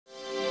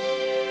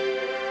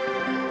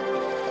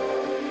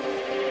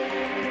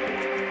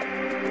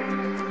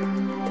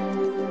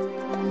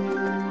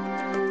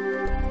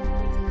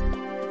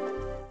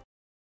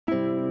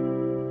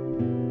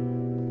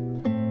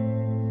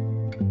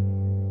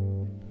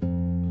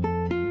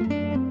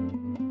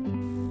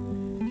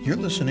You're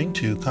listening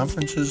to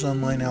Conferences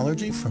Online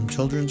Allergy from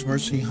Children's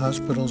Mercy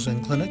Hospitals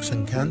and Clinics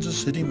in Kansas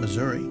City,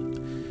 Missouri.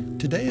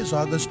 Today is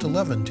August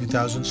 11,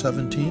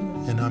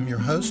 2017, and I'm your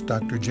host,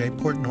 Dr. Jay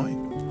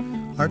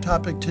Portnoy. Our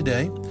topic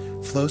today,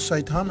 flow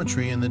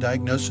cytometry in the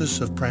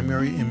diagnosis of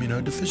primary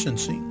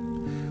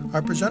immunodeficiency.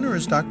 Our presenter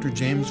is Dr.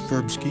 James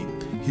Verbsky.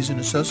 He's an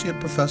associate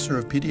professor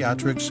of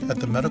pediatrics at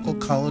the Medical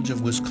College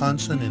of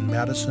Wisconsin in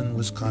Madison,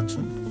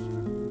 Wisconsin.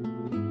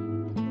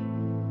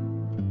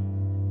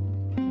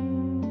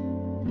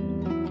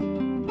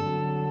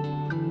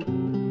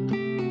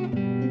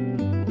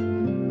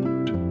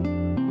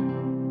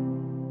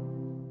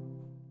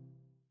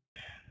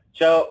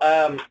 So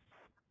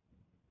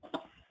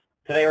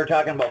today we're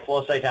talking about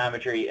flow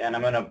cytometry, and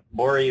I'm going to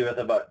bore you with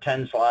about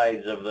 10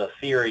 slides of the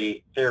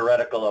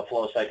theoretical of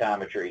flow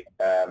cytometry.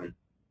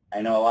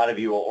 I know a lot of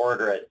you will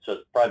order it, so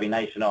it's probably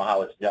nice to know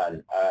how it's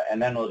done.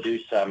 And then we'll do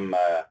some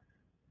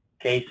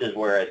cases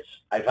where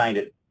I find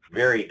it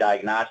very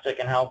diagnostic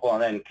and helpful,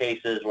 and then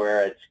cases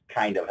where it's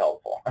kind of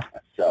helpful.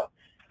 So,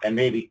 and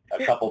maybe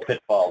a couple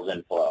pitfalls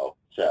in flow.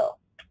 So,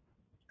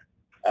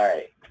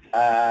 all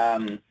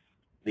right.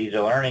 These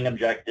are learning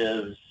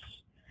objectives.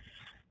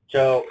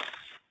 So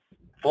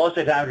flow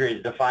cytometry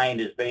is defined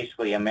as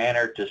basically a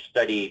manner to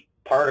study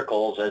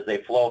particles as they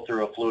flow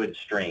through a fluid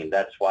stream.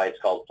 That's why it's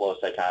called flow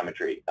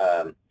cytometry.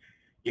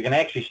 You can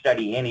actually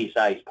study any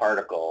size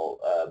particle,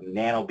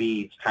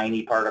 nanobeads,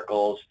 tiny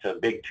particles, to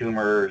big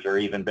tumors or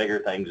even bigger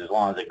things. As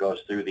long as it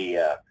goes through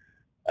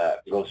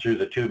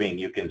the tubing,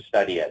 you can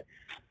study it.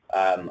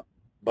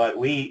 But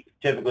we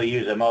typically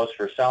use it most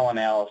for cell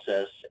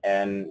analysis,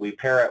 and we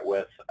pair it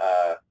with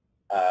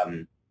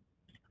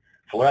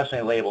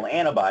fluorescently labeled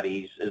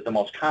antibodies is the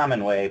most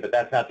common way, but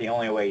that's not the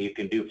only way you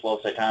can do flow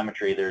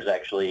cytometry. There's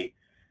actually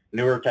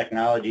newer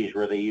technologies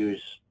where they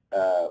use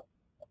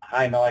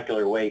high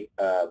molecular weight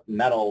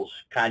metals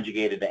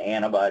conjugated to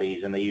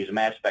antibodies, and they use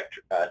mass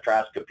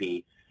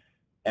spectroscopy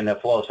in the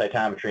flow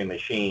cytometry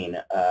machine.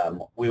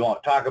 We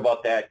won't talk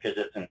about that because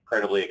it's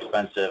incredibly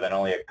expensive and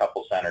only a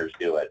couple centers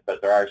do it,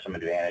 but there are some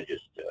advantages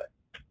to it.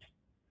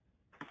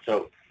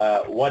 So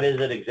what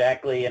is it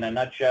exactly in a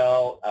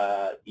nutshell?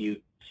 You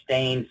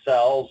stain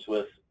cells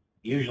with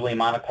usually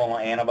monoclonal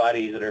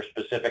antibodies that are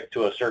specific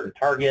to a certain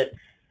target.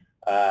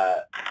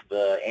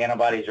 The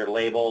antibodies are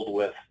labeled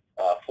with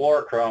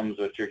fluorochromes,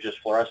 which are just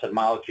fluorescent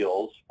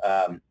molecules.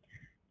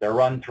 They're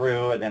run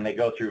through, and then they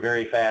go through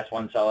very fast,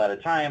 one cell at a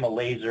time. A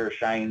laser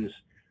shines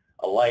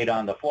a light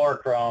on the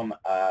fluorochrome,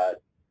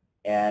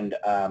 and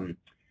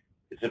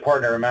it's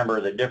important to remember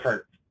that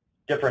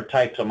different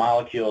types of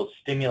molecules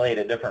stimulate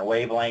at different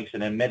wavelengths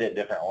and emit at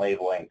different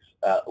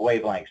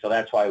wavelengths. So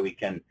that's why we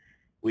can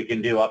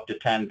do up to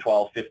 10,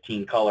 12,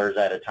 15 colors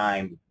at a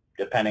time,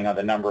 depending on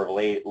the number of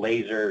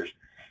lasers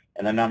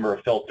and the number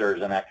of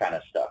filters and that kind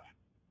of stuff.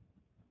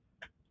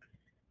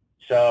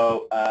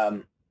 So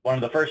one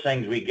of the first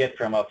things we get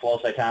from a flow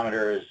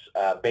cytometer is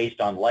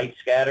based on light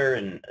scatter,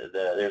 and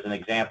there's an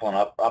example in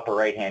the upper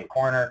right-hand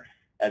corner.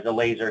 As the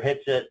laser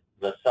hits it,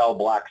 the cell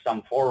blocks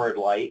some forward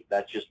light.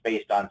 That's just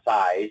based on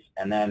size,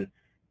 and then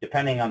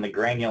depending on the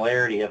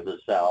granularity of the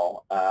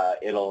cell,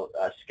 it'll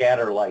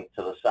scatter light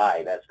to the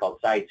side. That's called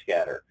side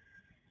scatter.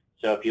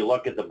 So if you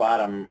look at the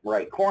bottom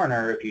right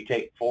corner, if you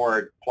take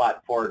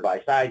plot forward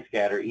by side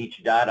scatter,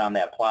 each dot on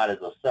that plot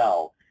is a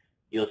cell.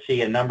 You'll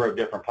see a number of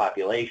different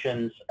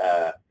populations.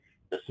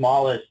 The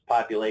smallest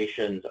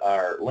populations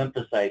are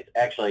lymphocytes.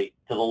 Actually,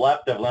 to the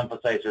left of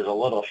lymphocytes, there's a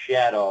little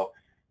shadow.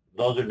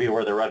 Those would be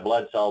where the red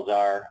blood cells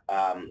are.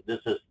 This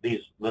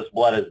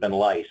blood has been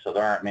lysed, so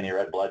there aren't many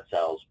red blood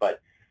cells.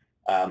 But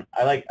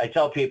I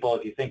tell people,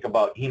 if you think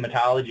about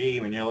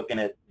hematology, when you're looking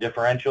at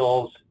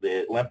differentials,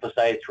 the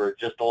lymphocytes were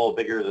just a little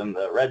bigger than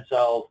the red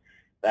cells.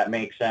 That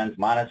makes sense.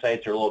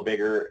 Monocytes are a little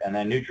bigger, and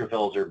then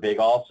neutrophils are big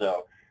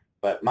also.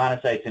 But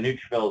monocytes and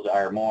neutrophils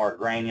are more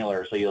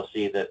granular, so you'll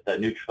see that the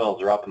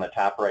neutrophils are up in the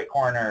top right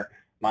corner.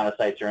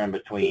 Monocytes are in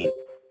between.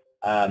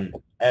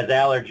 As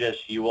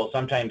allergists, you will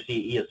sometimes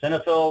see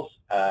eosinophils.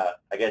 I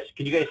guess,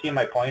 can you guys see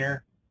my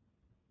pointer?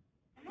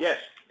 Yes.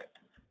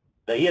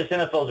 The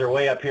eosinophils are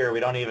way up here. We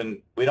don't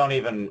even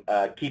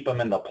keep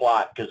them in the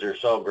plot because they're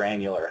so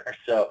granular.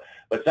 So,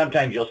 but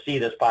sometimes you'll see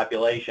this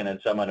population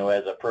in someone who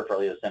has a peripheral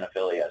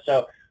eosinophilia.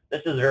 So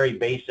this is very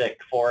basic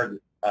for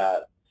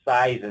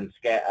size and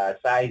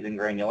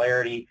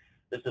granularity.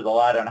 This is a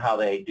lot on how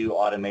they do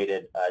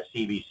automated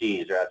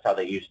CBCs, or that's how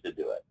they used to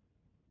do it.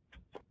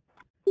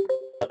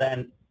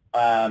 Then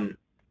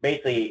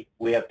basically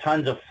we have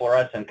tons of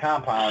fluorescent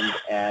compounds,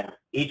 and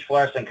each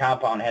fluorescent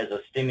compound has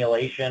a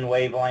stimulation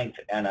wavelength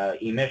and an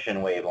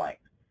emission wavelength.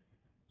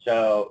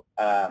 So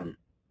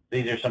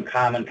these are some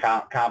common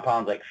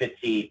compounds like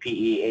FITC,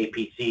 PE,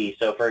 APC.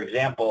 So for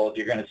example, if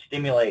you're going to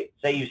stimulate,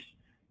 say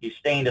you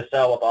stained a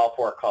cell with all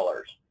four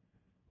colors.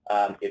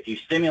 If you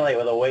stimulate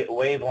with a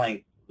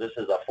wavelength, this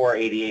is a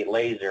 488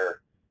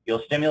 laser,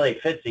 you'll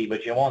stimulate FITC,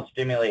 but you won't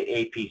stimulate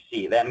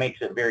APC. That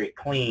makes it very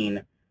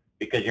clean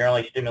because you're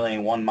only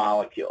stimulating one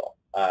molecule.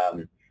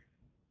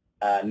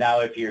 now,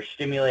 if you're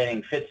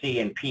stimulating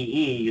FITC and PE,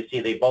 you see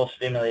they both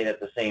stimulate at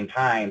the same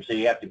time, so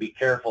you have to be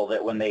careful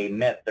that when they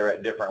emit, they're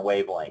at different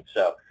wavelengths.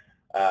 So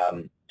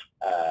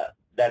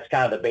that's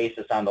kind of the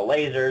basis on the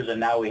lasers, and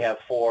now we have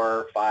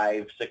 4,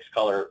 5, 6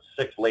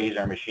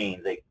 laser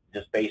machines,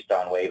 just based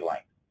on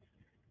wavelength.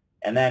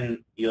 And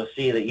then you'll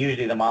see that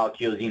usually the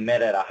molecules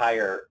emit at a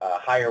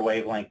higher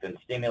wavelength than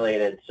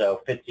stimulated.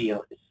 So FITC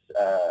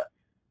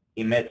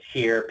emits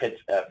here,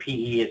 PE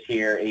is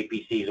here,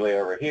 APC is way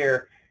over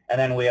here. And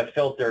then we have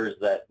filters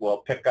that will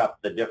pick up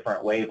the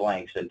different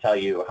wavelengths and tell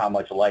you how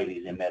much light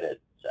is emitted.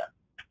 So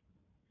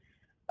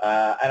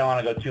I don't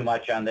want to go too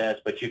much on this,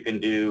 but you can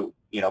do,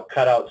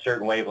 cut out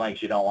certain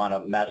wavelengths you don't want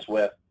to mess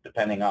with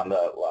depending on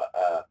the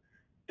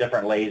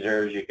different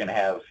lasers. You can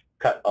have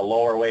cut a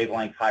lower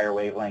wavelength, higher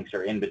wavelengths,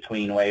 or in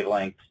between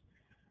wavelengths.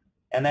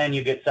 And then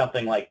you get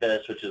something like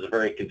this, which is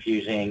very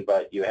confusing,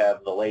 but you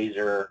have the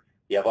laser,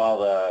 you have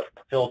all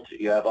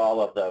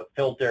of the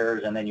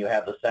filters, and then you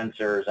have the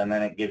sensors, and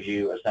then it gives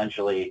you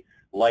essentially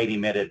light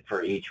emitted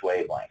for each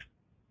wavelength.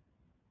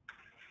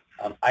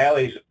 I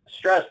always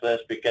stress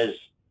this because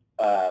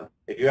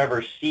if you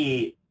ever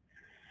see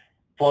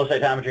flow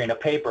cytometry in a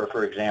paper,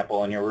 for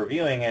example, and you're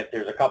reviewing it,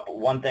 there's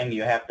one thing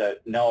you have to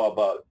know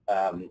about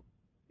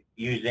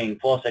using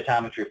flow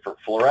cytometry for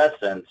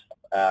fluorescence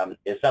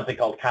is something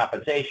called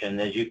compensation.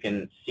 As you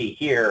can see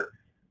here,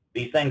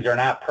 these things are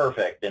not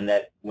perfect in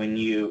that when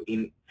you,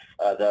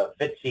 the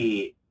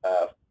FITC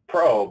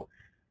probe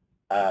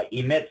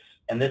emits,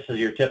 and this is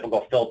your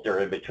typical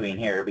filter in between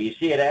here, but you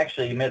see it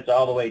actually emits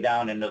all the way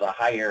down into the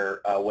higher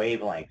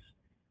wavelengths.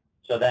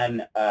 So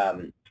then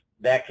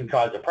that can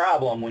cause a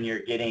problem when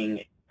you're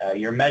getting,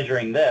 you're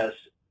measuring this.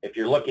 If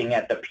you're looking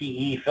at the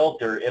PE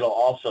filter, it'll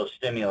also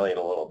stimulate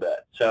a little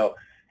bit. So,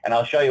 and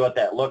I'll show you what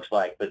that looks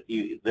like, but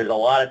there's a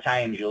lot of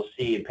times you'll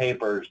see in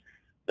papers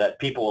that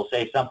people will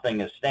say something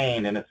is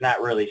stained, and it's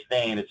not really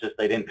stained, it's just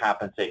they didn't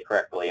compensate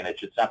correctly, and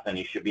it's just something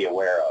you should be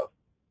aware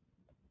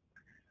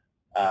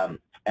of.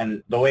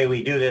 And the way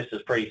we do this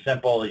is pretty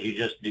simple, is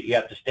you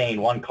have to stain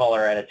one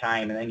color at a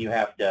time, and then you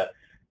have to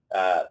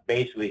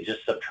basically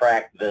just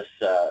subtract this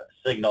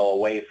signal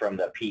away from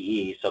the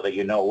PE so that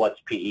you know what's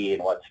PE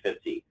and what's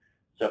FITC.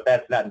 So if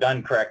that's not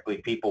done correctly,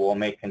 people will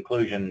make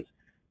conclusions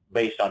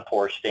based on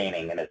poor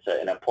staining, and it's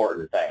an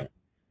important thing.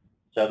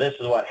 So this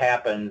is what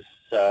happens.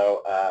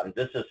 So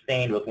this is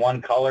stained with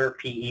one color,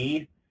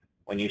 PE.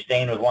 When you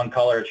stain with one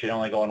color, it should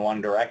only go in one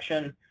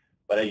direction.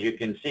 But as you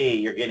can see,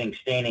 you're getting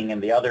staining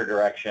in the other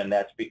direction.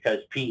 That's because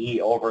PE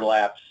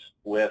overlaps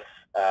with,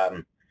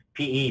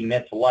 PE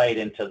emits light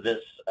into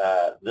this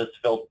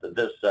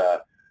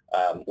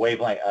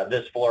wavelength,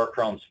 this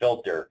fluorochrome's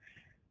filter.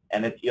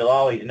 And you'll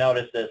always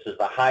notice this, is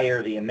the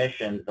higher the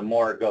emissions, the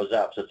more it goes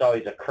up. So it's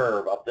always a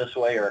curve up this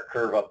way or a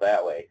curve up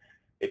that way.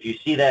 If you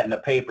see that in the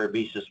paper,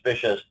 be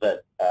suspicious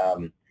that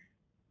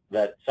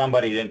that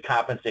somebody didn't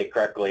compensate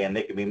correctly, and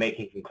they could be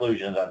making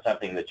conclusions on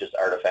something that's just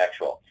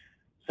artifactual.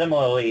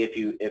 Similarly, if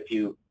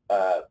you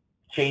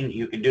change,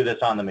 you can do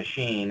this on the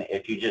machine.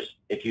 If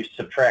you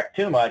subtract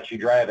too much, you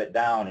drive it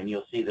down, and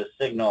you'll see the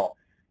signal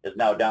is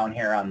now down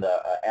here on the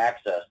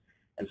axis.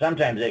 And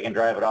sometimes they can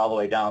drive it all the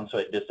way down so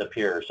it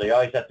disappears. So you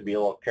always have to be a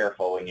little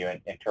careful when you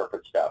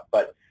interpret stuff.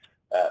 But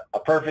a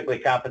perfectly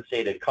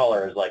compensated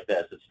color is like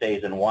this. It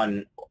stays in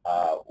one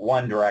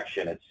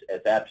direction.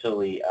 It's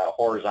absolutely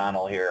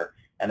horizontal here,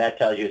 and that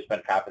tells you it's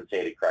been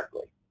compensated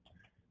correctly.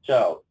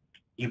 So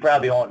you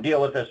probably won't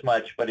deal with this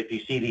much, but if you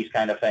see these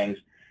kind of things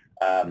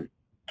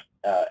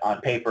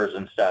on papers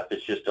and stuff,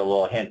 it's just a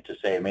little hint to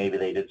say maybe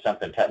they did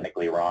something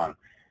technically wrong.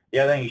 The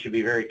other thing you should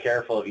be very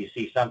careful if you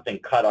see something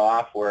cut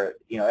off where,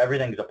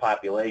 everything's a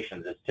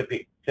population. It's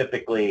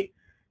typically,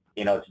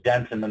 it's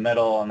dense in the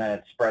middle and then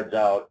it spreads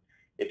out.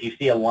 If you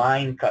see a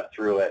line cut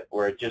through it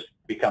where it just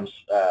becomes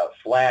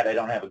flat, I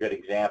don't have a good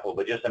example,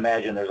 but just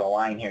imagine there's a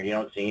line here and you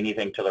don't see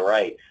anything to the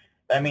right.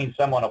 That means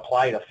someone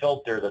applied a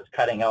filter that's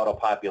cutting out a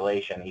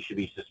population. You should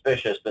be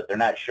suspicious that they're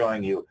not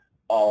showing you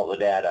all the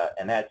data,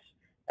 and that's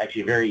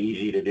actually very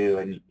easy to do,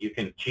 and you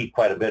can cheat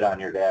quite a bit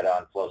on your data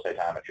on flow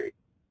cytometry.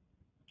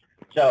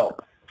 So,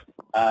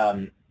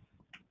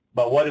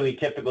 but what do we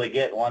typically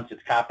get once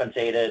it's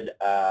compensated?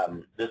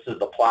 This is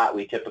the plot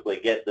we typically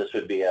get. This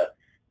would be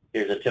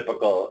here's a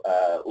typical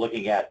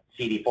looking at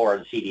CD4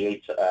 and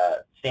CD8,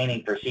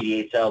 staining for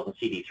CD8 cells and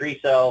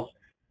CD3 cells.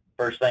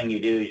 First thing you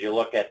do is you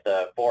look at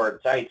the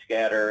forward side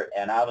scatter,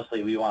 and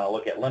obviously we want to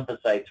look at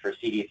lymphocytes for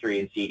CD3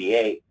 and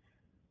CD8.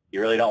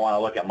 You really don't want to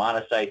look at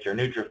monocytes or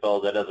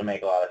neutrophils. That doesn't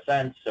make a lot of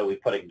sense. So we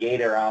put a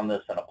gate around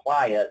this and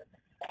apply it.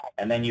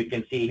 And then you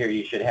can see here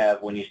you should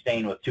have, when you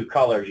stain with two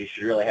colors, you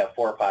should really have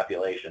 4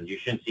 populations. You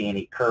shouldn't see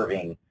any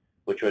curving,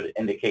 which would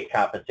indicate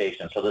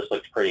compensation. So this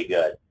looks pretty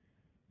good.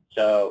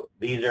 So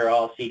these are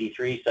all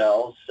CD3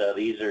 cells. So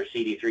these are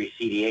CD3,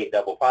 CD8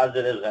 double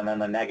positives, and then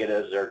the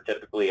negatives are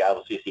typically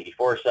obviously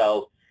CD4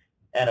 cells.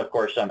 And of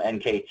course some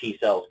NK T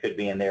cells could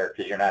be in there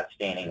because you're not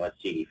staining with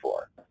CD4.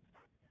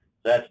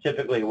 So that's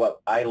typically what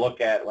I look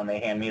at when they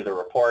hand me the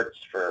reports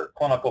for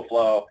clinical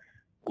flow.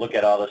 Look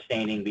at all the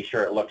staining, be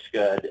sure it looks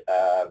good.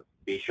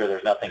 be sure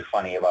there's nothing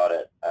funny about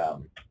it.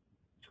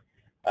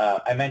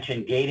 I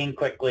mentioned gating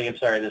quickly. I'm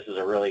sorry, this is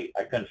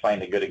I couldn't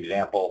find a good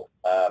example.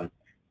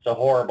 It's a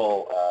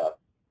horrible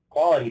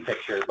quality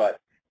picture, but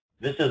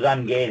this is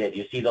ungated.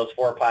 You see those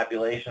 4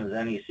 populations, and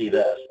then you see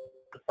this.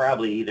 It's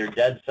probably either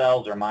dead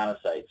cells or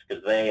monocytes,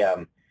 because they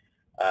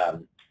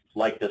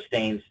like the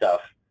stain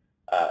stuff.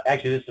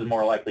 Actually, this is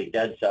more likely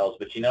dead cells,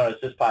 but you notice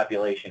this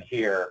population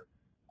here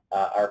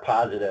are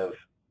positive.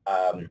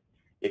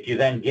 If you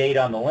then gate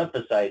on the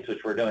lymphocytes,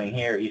 which we're doing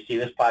here, you see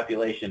this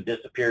population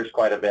disappears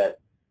quite a bit,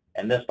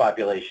 and this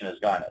population is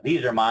gone.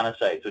 These are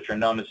monocytes, which are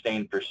known to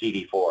stain for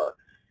CD4.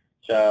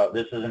 So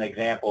this is an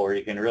example where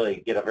you can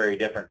really get a very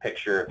different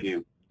picture if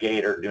you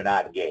gate or do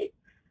not gate.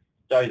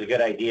 It's always a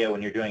good idea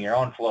when you're doing your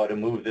own flow to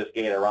move this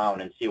gate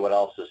around and see what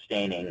else is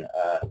staining,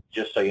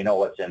 just so you know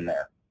what's in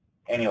there.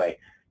 Anyway,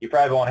 you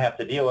probably won't have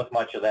to deal with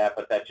much of that,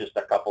 but that's just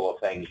a couple of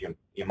things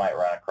you might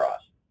run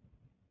across.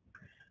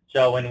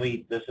 So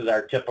this is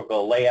our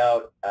typical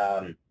layout,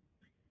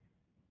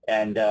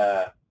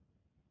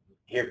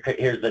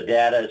 here's the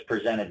data is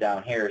presented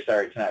down here.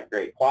 Sorry, it's not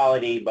great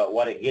quality, but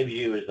what it gives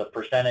you is the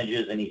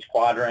percentages in each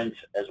quadrant,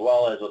 as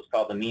well as what's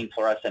called the mean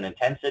fluorescent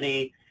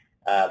intensity.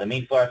 The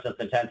mean fluorescence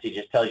intensity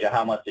just tells you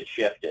how much it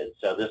shifted.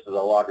 So this is a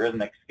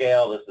logarithmic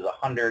scale. This is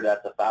 100,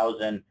 that's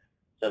 1,000.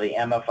 So the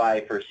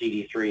MFI for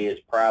CD3 is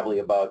probably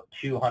about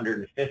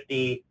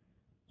 250.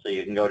 So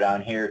you can go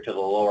down here to the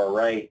lower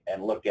right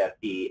and look at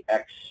the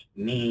X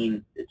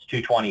mean. It's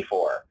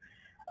 224.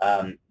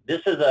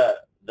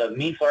 The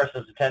mean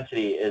fluorescence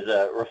intensity is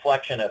a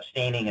reflection of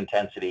staining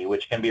intensity,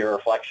 which can be a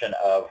reflection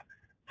of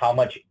how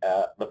much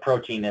the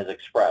protein is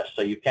expressed.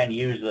 So you can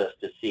use this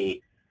to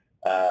see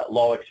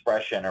low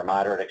expression or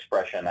moderate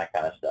expression, that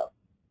kind of stuff.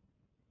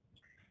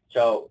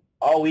 So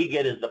all we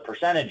get is the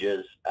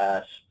percentages.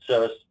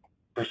 So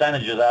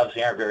percentages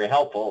obviously aren't very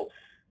helpful.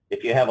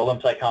 If you have a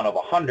lymphocyte count of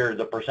 100,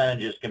 the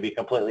percentages can be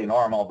completely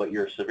normal, but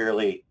you're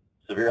severely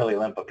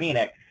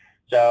lymphopenic.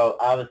 So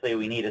obviously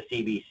we need a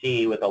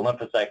CBC with a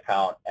lymphocyte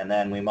count, and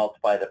then we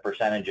multiply the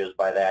percentages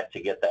by that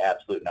to get the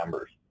absolute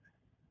numbers.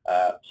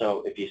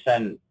 So if you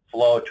send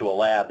flow to a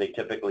lab, they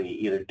typically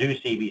either do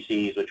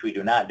CBCs, which we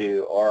do not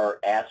do, or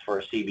ask for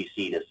a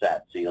CBC to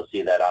send. So you'll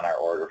see that on our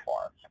order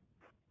forms.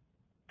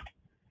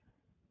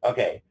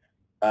 Okay.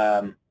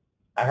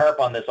 I harp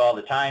on this all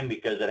the time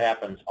because it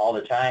happens all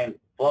the time.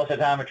 Flow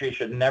cytometry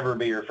should never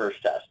be your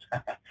first test.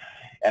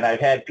 And I've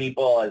had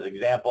people, as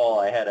example,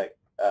 I had a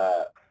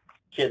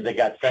kid that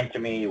got sent to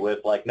me with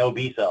like no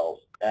B cells,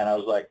 and I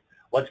was like,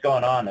 what's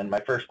going on? And my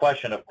first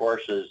question, of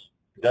course, is,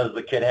 does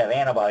the kid have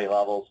antibody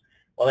levels?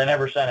 Well, they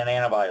never sent an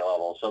antibody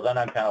level, so then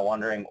I'm kind of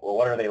wondering, well,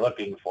 what are they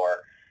looking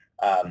for?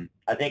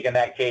 I think in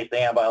that case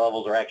the antibody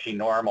levels are actually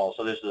normal,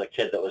 so this is a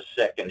kid that was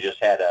sick and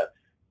just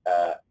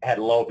had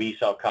low B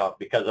cell count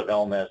because of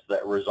illness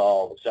that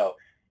resolved. So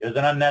it was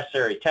an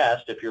unnecessary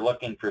test. If you're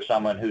looking for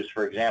someone who's,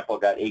 for example,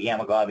 got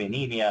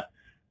agamoglobulinemia,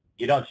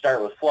 you don't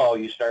start with flow,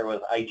 you start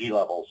with IG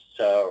levels.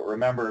 So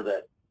remember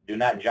that, do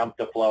not jump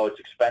to flow. It's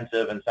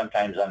expensive and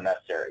sometimes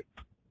unnecessary.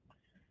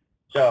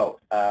 So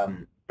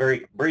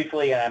very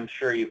briefly, and I'm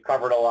sure you've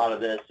covered a lot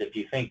of this, if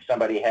you think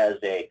somebody has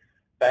a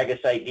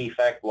phagocyte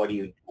defect, what do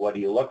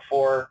you look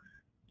for?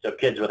 So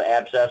kids with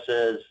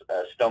abscesses,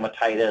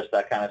 stomatitis,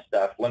 that kind of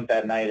stuff,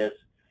 lymphadenitis,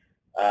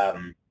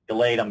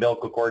 delayed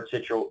umbilical cord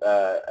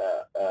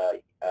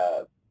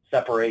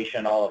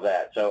separation, all of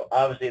that. So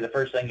obviously the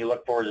first thing you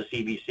look for is a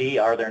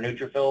CBC. Are there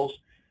neutrophils?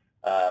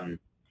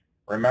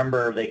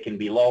 Remember, they can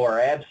be low or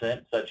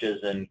absent, such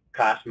as in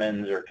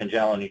Kosman's or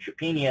congenital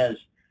neutropenias.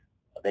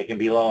 They can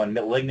be low in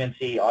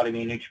malignancy,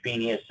 autoimmune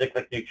neutropenia,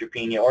 cyclic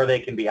neutropenia, or they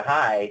can be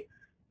high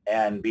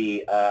and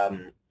be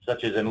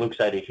such as in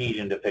leukocyte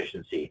adhesion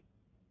deficiency.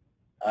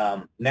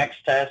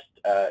 Next test,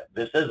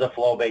 this is a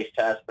flow-based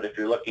test, but if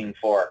you're looking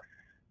for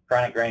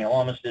chronic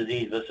granulomatous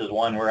disease, this is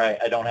one where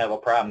I don't have a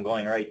problem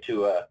going right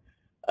to a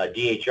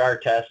DHR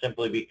test,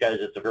 simply because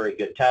it's a very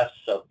good test.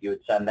 So you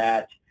would send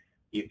that.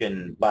 You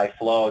can, by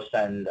flow,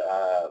 send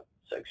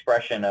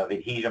expression of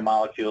adhesion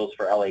molecules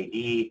for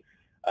LAD,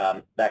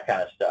 that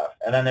kind of stuff.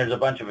 And then there's a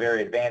bunch of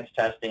very advanced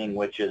testing,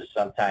 which is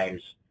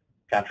sometimes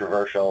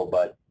controversial,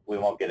 but we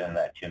won't get into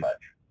that too much.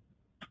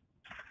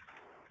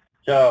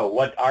 So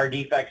what are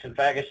defects in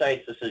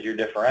phagocytes? This is your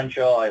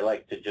differential. I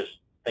like to just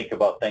think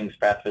about things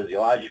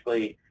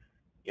pathophysiologically.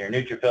 Your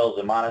neutrophils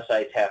and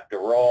monocytes have to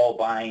roll,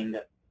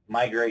 bind,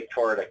 migrate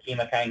toward a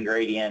chemokine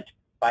gradient,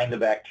 find the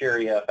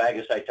bacteria,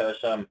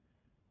 phagocytose them,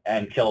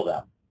 and kill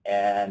them.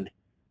 And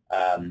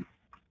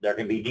there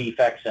can be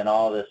defects in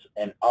all this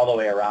and all the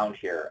way around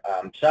here.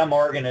 Some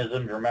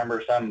organisms,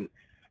 remember, some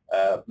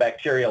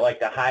bacteria like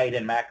to hide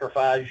in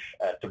macrophage,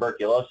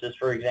 tuberculosis,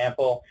 for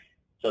example.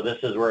 So this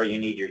is where you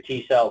need your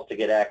T cells to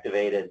get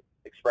activated,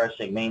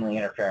 expressing mainly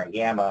interferon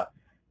gamma,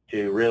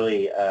 to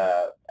really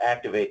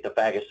activate the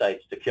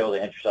phagocytes to kill the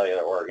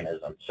intracellular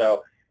organism.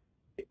 So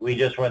we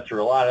just went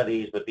through a lot of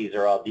these, but these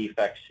are all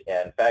defects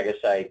in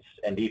phagocytes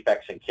and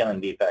defects in killing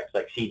defects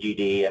like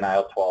CGD and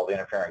IL-12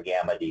 interferon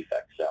gamma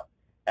defects. So,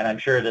 and I'm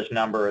sure this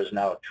number is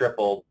now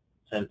tripled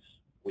since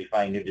we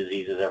find new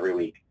diseases every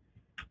week.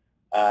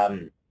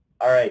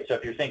 All right, so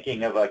if you're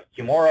thinking of a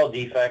humoral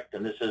defect,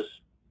 and this is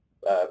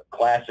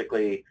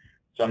classically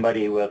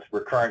somebody with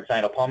recurrent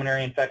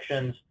sinopulmonary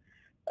infections,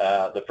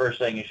 the first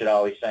thing you should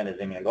always send is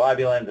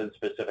immunoglobulins and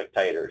specific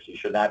titers. You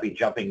should not be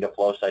jumping to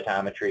flow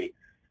cytometry.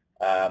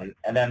 And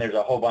then there's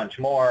a whole bunch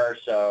more.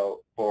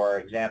 So, for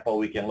example,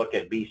 we can look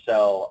at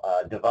B-cell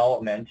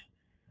development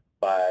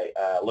by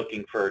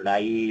looking for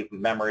naive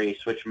memory,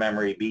 switch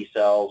memory B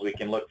cells. We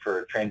can look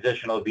for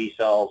transitional B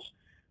cells,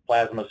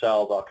 plasma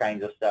cells, all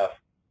kinds of stuff.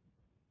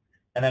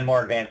 And then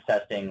more advanced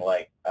testing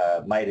like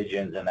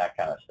mitogens and that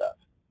kind of stuff.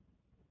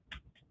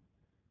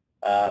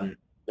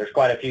 There's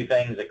quite a few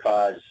things that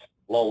cause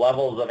low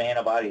levels of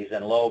antibodies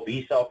and low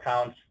B cell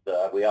counts.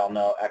 We all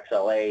know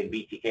XLA and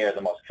BTK are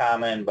the most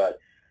common, but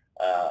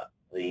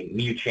the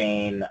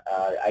muchain,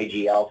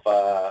 IG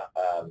alpha,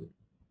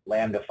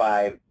 lambda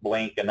 5,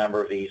 blink, a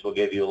number of these will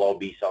give you low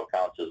B cell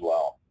counts as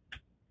well.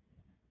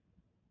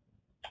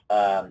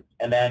 And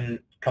then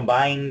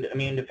combined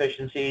immune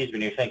deficiencies,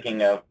 when you're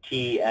thinking of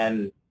T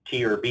and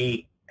T or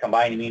B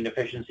combined immune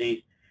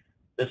deficiencies,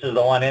 this is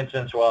the one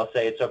instance where I'll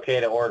say it's okay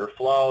to order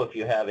flow if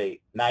you have a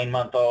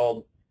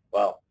 9-month-old.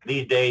 Well,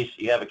 these days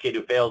you have a kid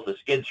who fails the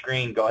skid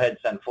screen, go ahead and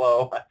send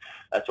flow.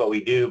 That's what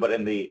we do. But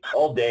in the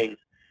old days,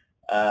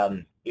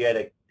 you had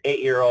a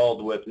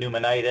 8-year-old with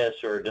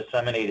pneumonitis or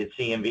disseminated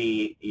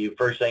CMV.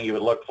 First thing you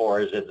would look for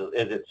is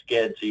it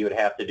skid, so you would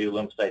have to do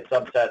lymphocyte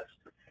subsets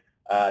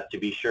to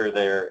be sure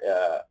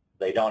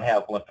they don't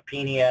have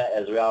lymphopenia.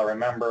 As we all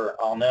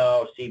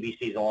know,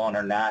 CBCs alone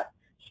are not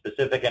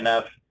specific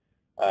enough.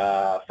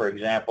 For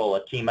example,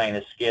 a T-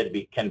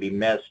 skid can be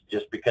missed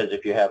just because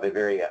if you have a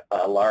very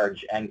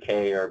large NK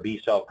or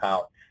B cell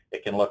count,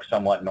 it can look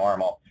somewhat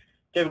normal.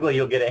 Typically,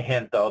 you'll get a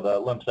hint, though,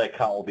 the lymphocyte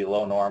count will be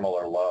low, normal,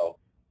 or low.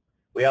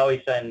 We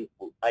always send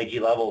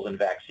IG levels in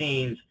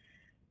vaccines.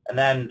 And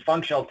then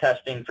functional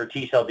testing for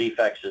T-cell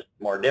defects is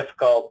more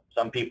difficult.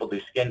 Some people do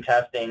skin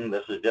testing.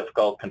 This is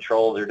difficult.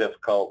 Controls are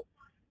difficult.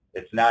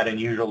 It's not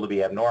unusual to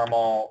be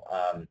abnormal.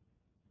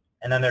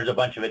 And then there's a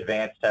bunch of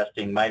advanced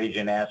testing,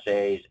 mitogen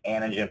assays,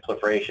 antigen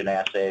proliferation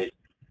assays,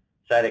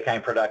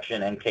 cytokine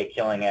production, NK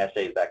killing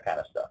assays, that kind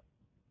of stuff.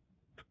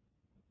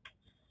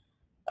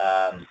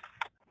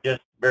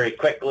 Just very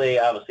quickly,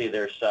 obviously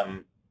there's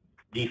some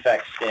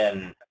defects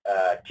in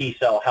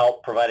T-cell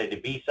help provided to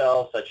B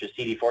cells, such as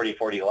CD40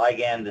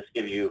 ligand.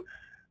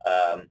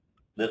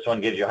 This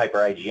one gives you hyper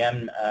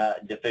IgM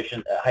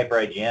hyper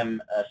IgM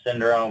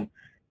syndrome.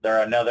 There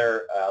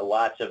are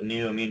lots of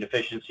new immune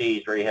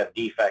deficiencies where you have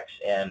defects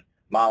in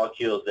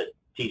molecules that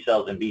T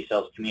cells and B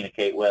cells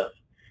communicate with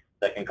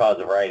that can cause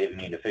a variety of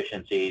immune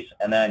deficiencies.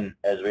 And then,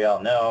 as we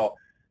all know,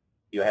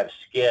 you have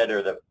SCID,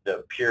 or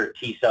the pure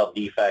T cell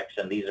defects,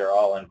 and these are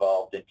all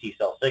involved in T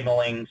cell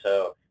signaling.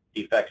 So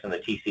defects in the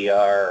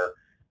TCR,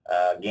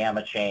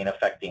 gamma chain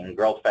affecting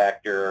growth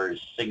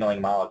factors,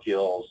 signaling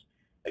molecules,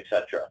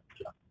 etc.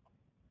 So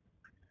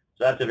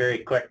that's a very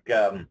quick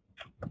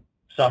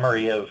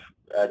summary of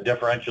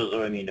differentials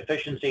of immune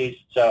deficiencies.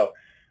 So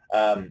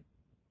as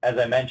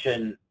I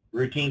mentioned,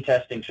 routine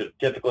testing should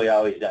typically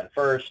always done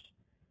first.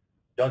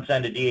 Don't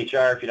send a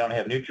DHR if you don't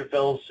have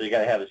neutrophils, so you got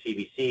to have a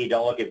CBC.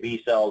 Don't look at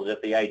B cells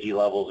if the IG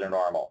levels are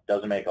normal.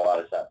 Doesn't make a lot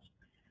of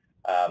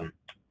sense.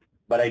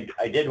 But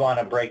I did want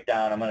to break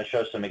down, I'm going to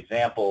show some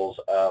examples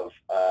of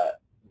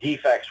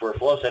defects where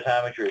flow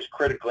cytometry is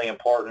critically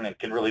important and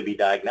can really be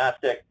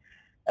diagnostic.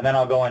 And then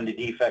I'll go into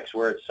defects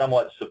where it's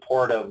somewhat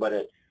supportive,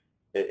 but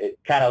it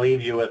kind of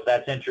leaves you with,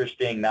 that's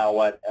interesting, now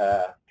what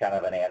kind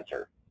of an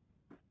answer.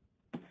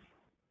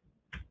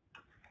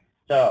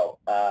 So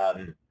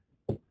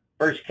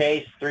first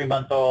case,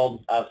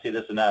 3-month-old. Obviously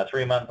this is not a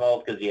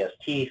 3-month-old because he has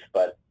teeth,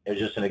 but it's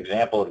just an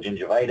example of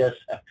gingivitis.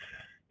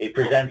 It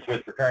presents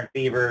with recurrent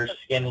fevers,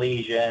 skin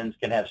lesions,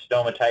 can have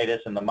stomatitis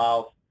in the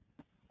mouth.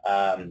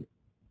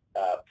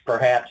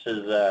 Perhaps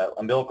his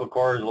umbilical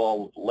cord is a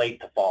little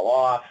late to fall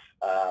off.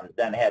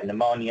 Then had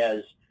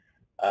pneumonias.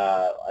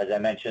 As I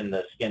mentioned,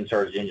 the skin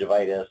sores,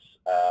 gingivitis,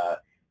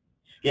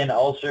 skin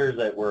ulcers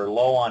that were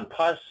low on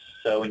pus.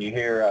 So when you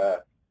hear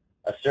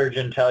a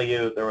surgeon tell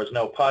you there was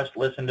no pus,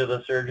 listen to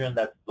the surgeon.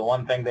 That's the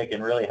one thing they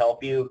can really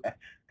help you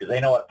because they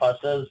know what pus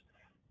is.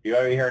 If you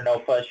already hear no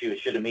pus, you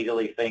should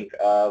immediately think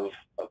of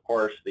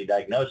course, the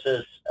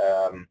diagnosis.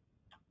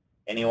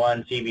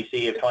 Anyone?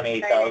 CBC of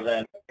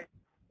 28,000.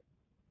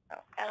 Oh,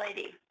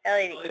 LAD.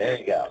 There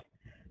you go.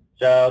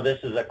 So this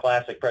is a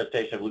classic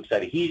presentation of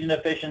leukocyte adhesion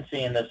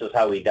deficiency, and this is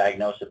how we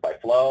diagnose it by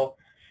flow.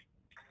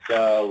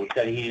 So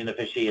leukocyte adhesion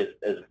deficiency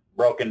is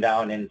broken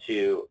down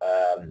into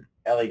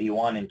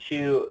LAD1 and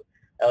 2.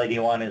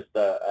 LAD1 is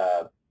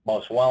the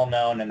most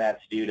well-known, and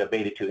that's due to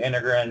beta-2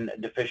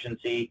 integrin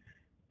deficiency.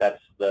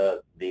 That's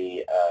the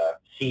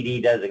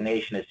CD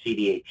designation is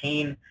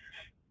CD18.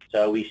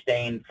 So we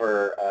stain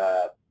for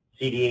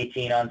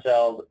CD18 on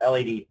cells.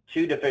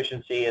 LAD2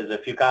 deficiency is a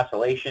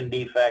fucosylation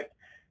defect.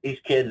 These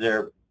kids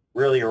are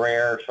really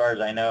rare, as far as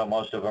I know.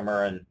 Most of them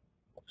are in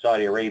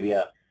Saudi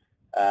Arabia.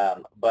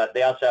 But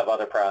they also have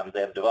other problems.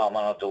 They have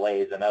developmental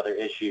delays and other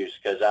issues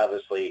because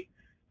obviously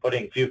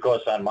putting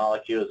fucose on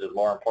molecules is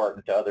more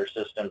important to other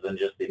systems than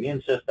just the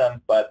immune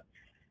system. But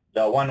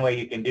the one way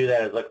you can do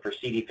that is look for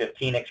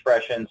CD15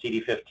 expression.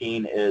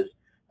 CD15 is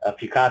a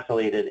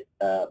fucosylated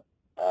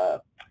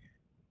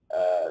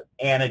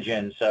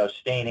antigen, so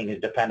staining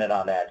is dependent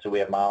on that. So we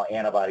have mild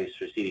antibodies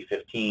for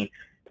CD15.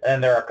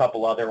 And there are a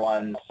couple other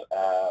ones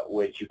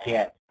which you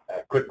can't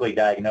quickly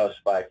diagnose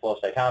by flow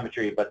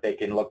cytometry, but they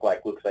can look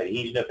like leukocyte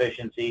adhesion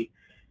deficiency.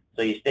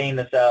 So you stain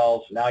the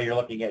cells. Now you're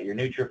looking at your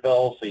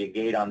neutrophils, so you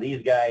gate on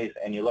these guys,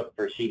 and you look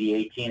for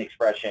CD18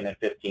 expression and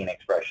 15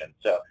 expression.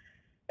 So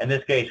in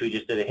this case, we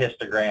just did a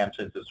histogram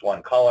since it's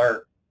one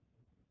color,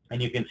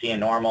 and you can see a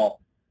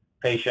normal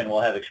patient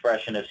will have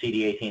expression of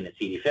CD18 and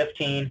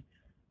CD15.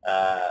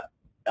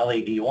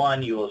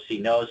 LAD1, you will see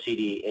no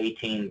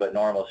CD18 but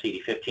normal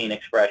CD15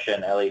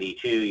 expression.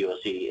 LAD2, you will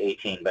see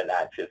 18 but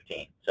not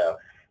 15. So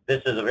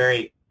this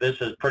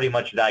is pretty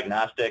much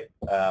diagnostic.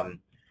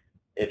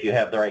 If you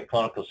have the right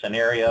clinical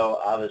scenario,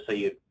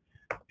 obviously if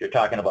you're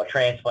talking about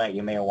transplant,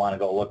 you may want to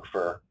go look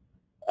for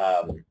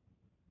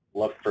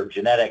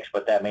genetics,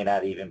 but that may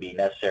not even be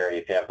necessary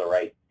if you have the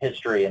right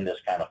history in this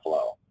kind of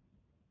flow.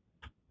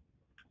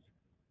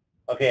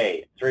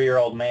 Okay,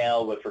 3-year-old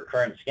male with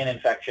recurrent skin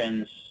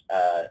infections,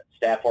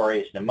 Staph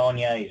aureus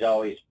pneumonia. He's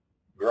always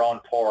grown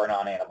poor and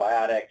on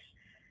antibiotics.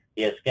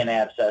 He has skin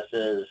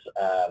abscesses,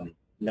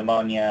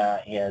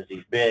 pneumonia. He has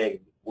these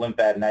big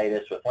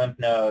lymphadenitis with lymph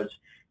nodes.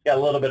 He's got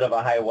a little bit of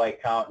a high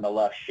white count in the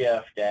left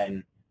shift,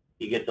 and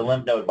he gets a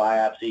lymph node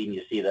biopsy, and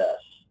you see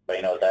this. But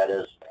you know what that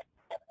is?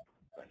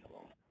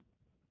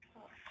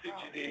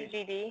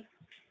 CGD.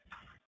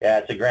 Yeah,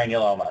 it's a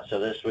granuloma. So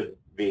this would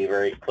be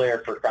very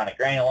clear for chronic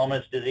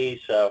granulomatous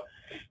disease. So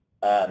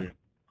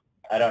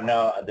I don't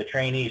know, the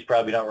trainees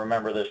probably don't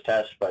remember this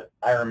test, but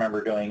I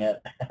remember doing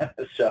it.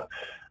 So,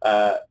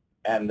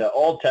 and the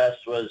old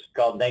test was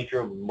called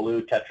nitro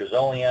blue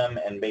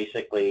tetrazolium, and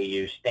basically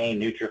you stain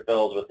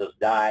neutrophils with this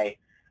dye.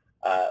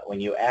 When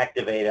you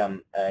activate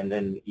them, and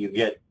then you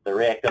get the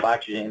reactive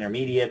oxygen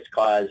intermediates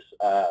cause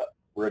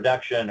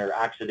reduction or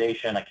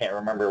oxidation, I can't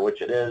remember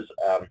which it is,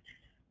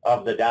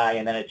 of the dye,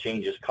 and then it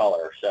changes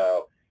color.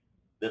 So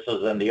this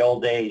was in the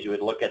old days. You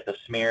would look at the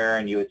smear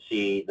and you would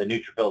see the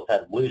neutrophils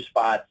had blue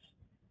spots.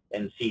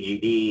 In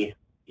CGD,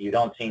 you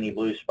don't see any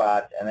blue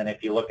spots. And then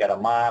if you look at a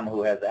mom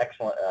who has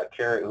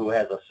who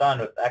has a son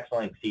with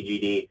excellent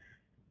CGD,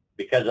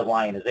 because of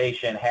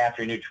lionization, half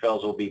your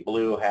neutrophils will be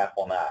blue, half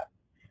will not.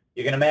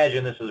 You can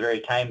imagine this is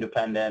very time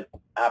dependent,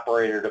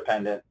 operator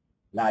dependent,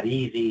 not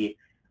easy,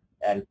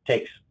 and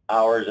takes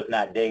hours, if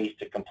not days,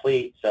 to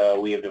complete. So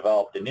we have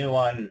developed a new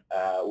one,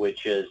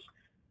 which is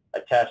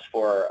a test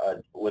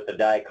with a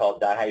dye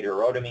called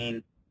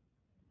dihydrorodamine.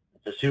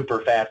 It's a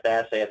super fast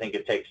assay. I think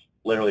it takes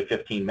literally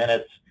 15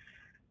 minutes.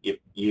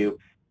 You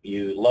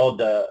load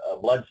the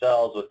blood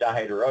cells with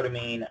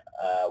dihydrorodamine,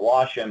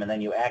 wash them, and then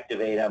you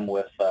activate them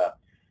with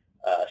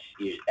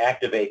you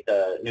activate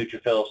the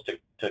neutrophils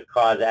to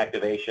cause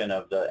activation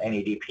of the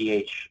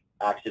NADPH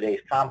oxidase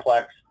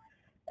complex,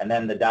 and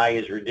then the dye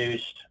is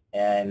reduced,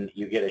 and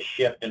you get a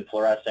shift in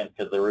fluorescent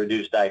because the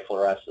reduced dye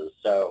fluoresces.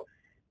 So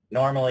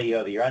normally you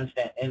have your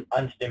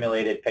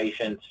unstimulated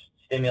patients.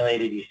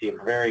 Stimulated, you see a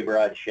very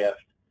broad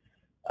shift.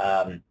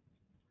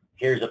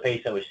 Here's a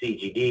patient with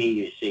CGD.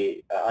 You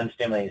see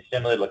unstimulated and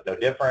stimulated look no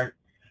different.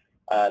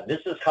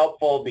 This is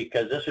helpful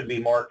because this would be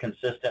more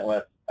consistent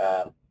with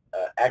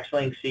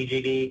X-linked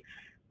CGD.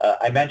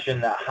 I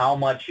mentioned that how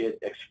much it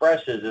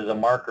expresses is a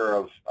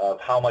marker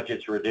of how much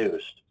it's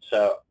reduced,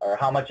 or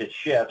how much it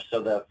shifts,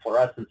 so the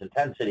fluorescence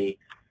intensity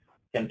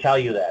can tell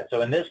you that.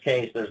 So in this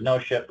case, there's no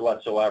shift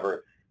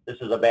whatsoever. This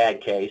is a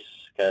bad case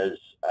because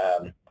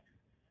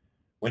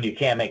when you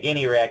can't make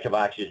any reactive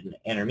oxygen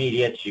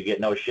intermediates, you get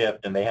no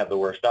shift, and they have the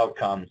worst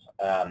outcomes.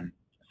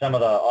 Some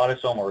of the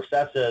autosomal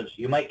recessives,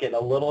 you might get a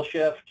little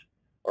shift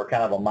or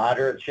kind of a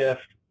moderate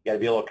shift. You got to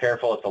be a little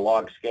careful. It's a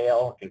log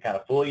scale. It can kind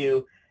of fool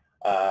you.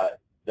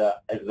 The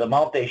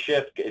amount they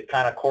shift, it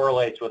kind of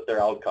correlates with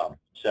their outcome.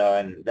 So,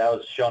 and that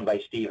was shown by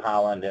Steve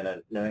Holland in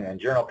a New England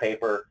Journal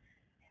paper.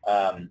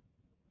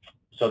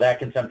 So that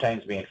can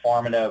sometimes be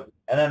informative.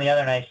 And then the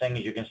other nice thing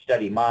is you can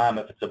study mom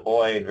if it's a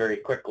boy, and very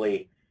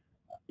quickly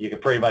you can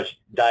pretty much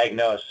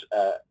diagnose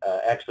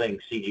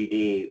X-linked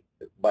CGD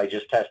by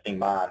just testing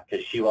mom,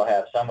 because she will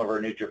have some of her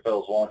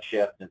neutrophils won't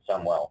shift and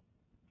some will.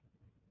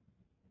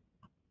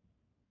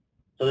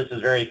 So this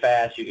is very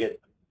fast. You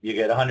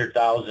get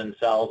 100,000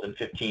 cells in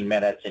 15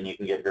 minutes, and you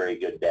can get very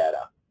good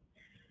data.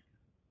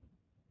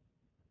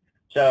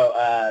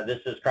 So this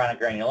is chronic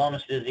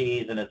granulomatous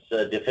disease, and it's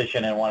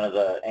deficient in one of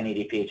the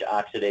NADPH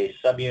oxidase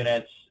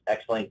subunits.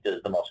 X-linked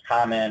is the most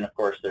common. Of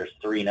course, there's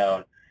 3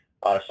 known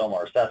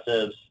autosomal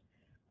recessives.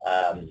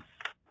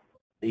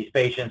 These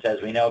patients,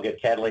 as we know,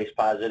 get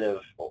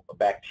catalase-positive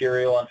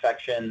bacterial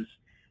infections.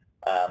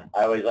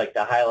 I always like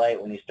to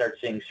highlight when you start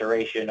seeing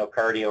serratia,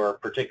 nocardia, or a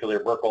particular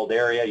Burkhold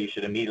area, you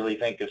should immediately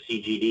think of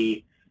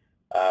CGD.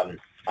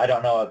 I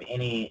don't know of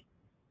any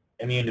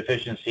immune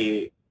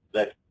deficiency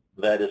that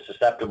is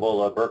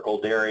susceptible to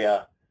Burkhold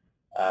area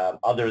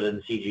other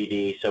than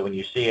CGD. So when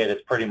you see it,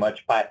 it's pretty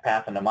much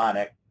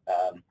pathognomonic.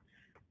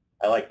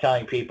 I like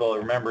telling people,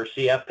 remember,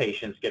 CF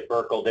patients get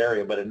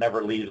burkholderia, but it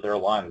never leaves their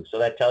lungs. So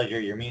that tells you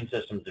your immune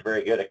system is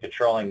very good at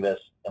controlling this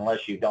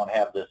unless you don't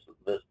have this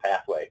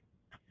pathway.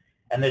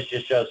 And this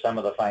just shows some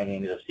of the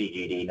findings of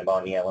CGD,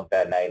 pneumonia,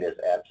 lymphadenitis,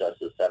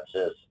 abscesses,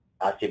 sepsis,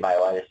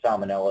 osteomyelitis,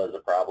 salmonella is a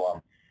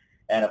problem.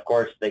 And of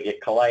course, they get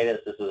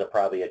colitis. This is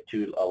probably a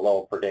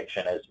low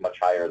prediction. It's much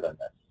higher than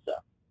this.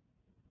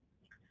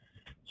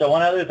 So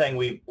one other thing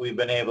we've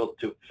been able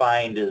to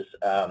find is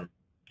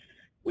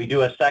we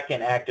do a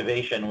second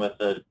activation with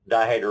the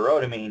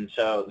dihydrotamine.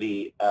 So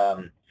the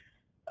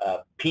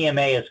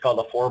PMA is called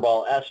a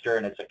 4-ball ester,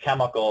 and it's a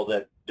chemical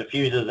that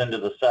diffuses into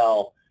the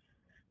cell,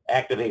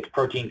 activates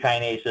protein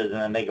kinases, and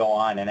then they go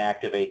on and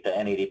activate the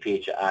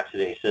NADPH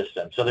oxidase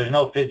system. So there's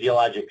no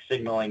physiologic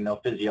signaling, no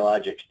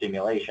physiologic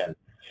stimulation.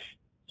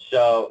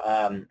 So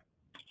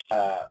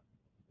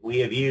we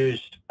have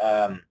used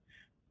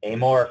a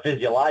more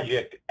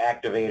physiologic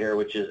activator,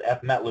 which is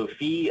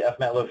F-metlu-Phe.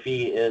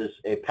 F-metlu-Phe is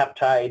a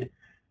peptide.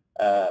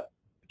 If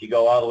you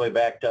go all the way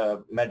back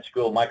to med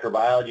school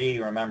microbiology,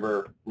 you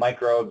remember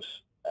microbes,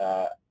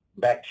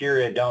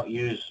 bacteria don't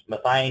use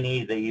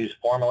methionines, they use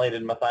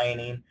formulated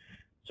methionine.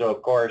 So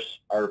of course,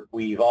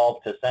 we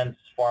evolved to sense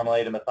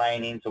formulated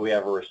methionine, so we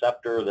have a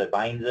receptor that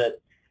binds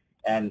it,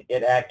 and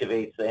it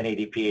activates the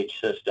NADPH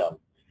system.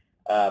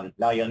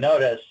 Now you'll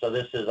notice, so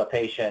this is a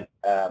patient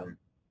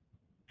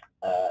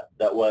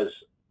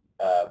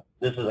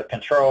this is a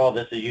control.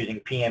 This is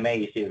using PMA.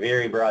 You see a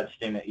very broad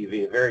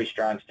very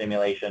strong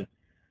stimulation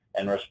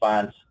and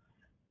response.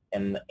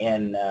 And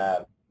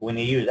when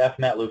you use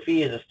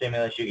F-metlu-Phe as a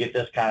stimulus, you get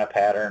this kind of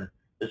pattern.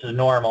 This is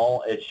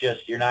normal. It's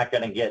just you're not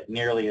going to get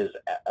nearly as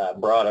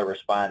broad a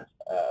response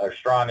or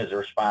strong as a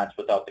response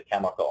without the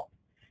chemical.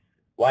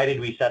 Why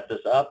did we set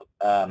this up?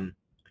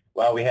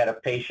 Well, we had a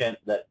patient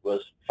that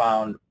was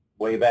found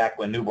way back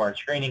when newborn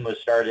screening was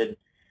started,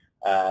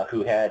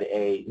 who had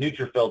a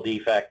neutrophil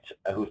defect,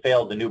 who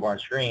failed the newborn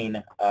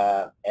screen,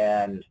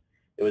 and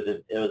it was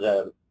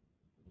a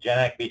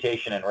genetic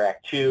mutation in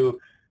RAC2.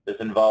 This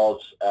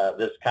involves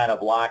this kind of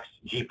blocks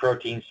G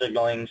protein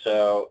signaling.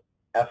 So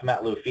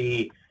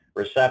F-metlu-Phe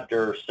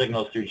receptor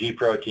signals through G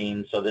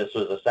protein. So this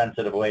was a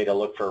sensitive way to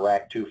look for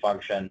RAC2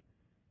 function.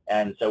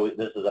 And so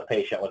this is a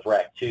patient with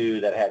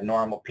RAC2 that had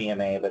normal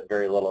PMA but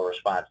very little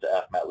response to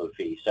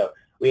F-metlu-Phe. So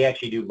we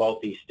actually do both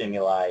these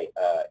stimuli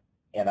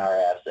in our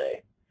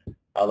assay.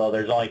 Although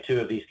there's only 2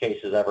 of these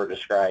cases ever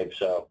described,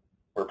 so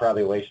we're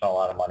probably wasting a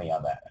lot of money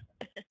on that.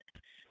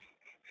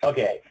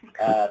 Okay,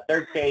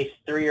 third case,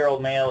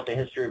 3-year-old male with a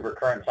history of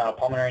recurrent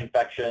sinopulmonary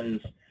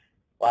infections,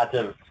 lots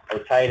of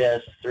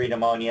otitis, 3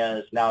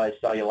 pneumonias, now has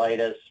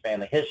cellulitis,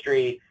 family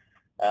history.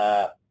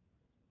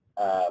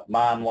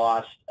 Mom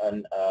lost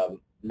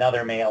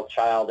another male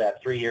child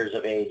at 3 years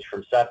of age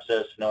from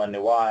sepsis, no one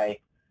knew why.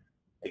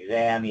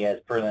 Exam, he has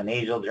purulent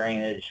nasal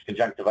drainage,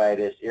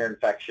 conjunctivitis, ear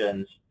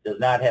infections, does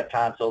not have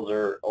tonsils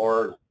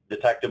or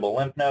detectable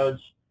lymph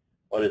nodes.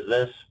 What is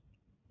this?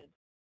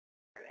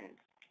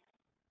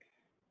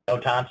 No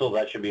tonsils,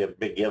 that should be a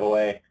big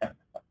giveaway.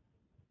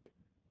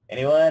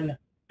 Anyone?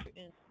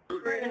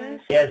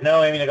 He has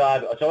no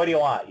immunoglobulin. So what do you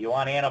want? You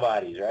want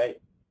antibodies, right?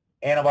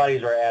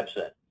 Antibodies are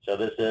absent. So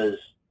this is?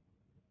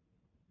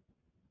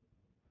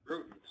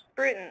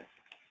 Bruton's.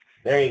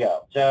 There you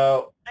go.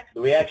 So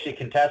we actually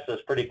can test this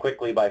pretty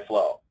quickly by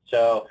flow.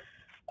 So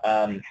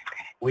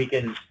we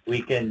can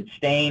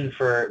stain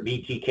for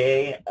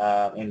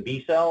BTK in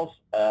B cells.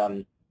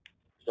 So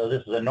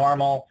this is a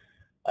normal.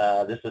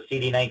 This is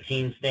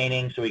CD19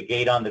 staining. So we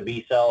gate on the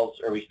B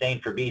cells, or we stain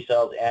for B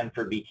cells and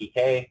for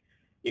BTK.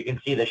 You can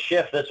see the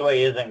shift this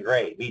way isn't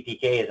great.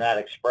 BTK is not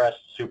expressed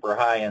super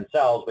high in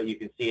cells, but you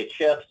can see it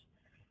shifts.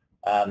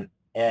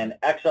 And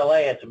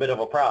XLA, it's a bit of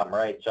a problem,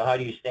 right? So how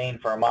do you stain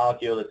for a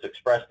molecule that's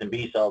expressed in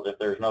B cells if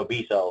there's no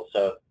B cells?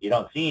 So you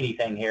don't see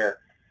anything here.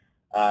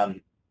 So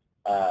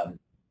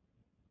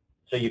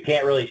you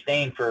can't really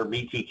stain for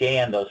BTK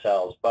in those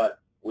cells,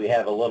 but we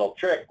have a little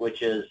trick,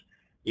 which is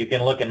you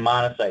can look in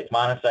monocytes.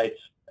 Monocytes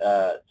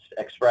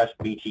express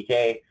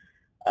BTK,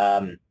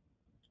 and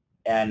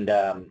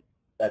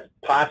that's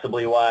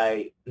possibly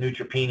why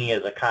neutropenia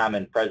is a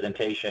common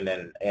presentation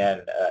in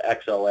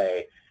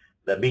XLA.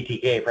 The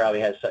BTK probably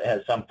has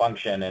some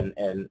function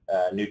in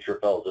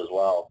neutrophils as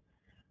well.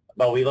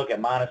 But we look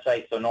at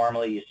monocytes, so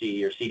normally you see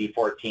your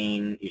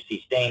CD14, you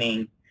see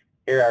staining.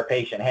 Here our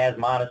patient has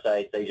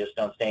monocytes, they just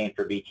don't stain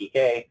for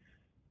BTK.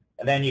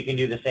 And then you can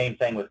do the same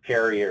thing with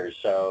carriers.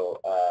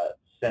 So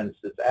since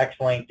it's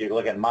X-linked, you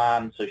look at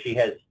mom, so she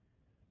has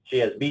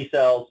B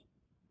cells,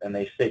 and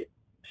they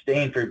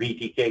stain for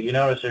BTK. You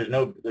notice there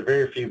are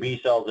very few B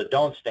cells that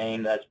don't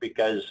stain. That's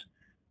because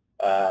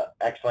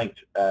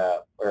X-linked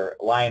or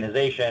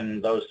lionization,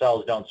 those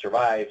cells don't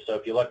survive. So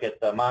if you look at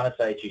the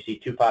monocytes, you see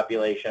 2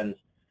 populations,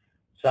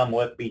 some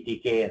with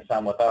BTK and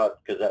some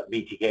without, because that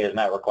BTK is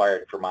not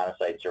required for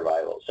monocyte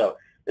survival. So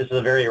this is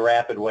a very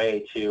rapid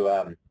way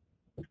to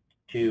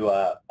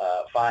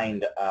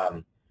find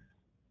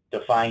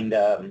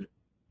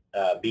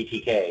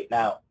BTK.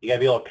 Now you got to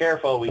be a little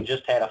careful. We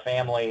just had a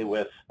family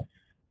with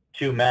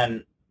 2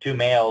 men two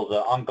males,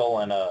 an uncle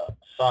and a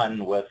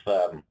son with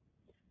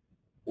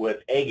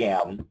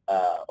AGAM,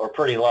 or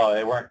pretty low.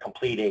 They weren't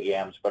complete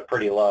AGAMs, but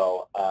pretty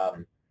low.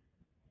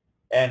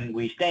 And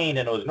we stained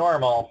and it was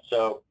normal.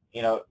 So,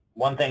 you know,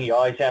 one thing you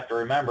always have to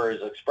remember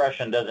is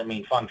expression doesn't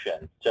mean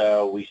function.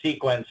 So we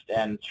sequenced,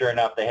 and sure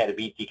enough, they had a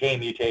BTK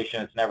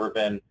mutation. It's never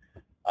been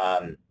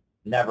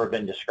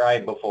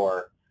described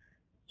before.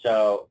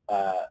 So,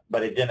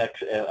 but it didn't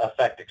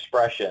affect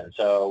expression.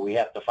 So we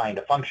have to find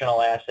a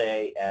functional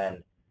assay,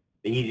 and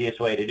the easiest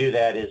way to do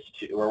that is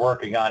we're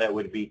working on it,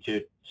 would be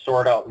to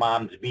sort out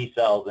mom's B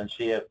cells and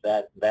see if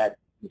that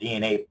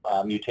DNA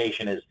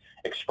mutation is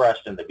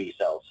expressed in the B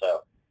cells.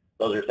 So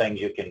those are things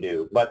you can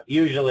do. But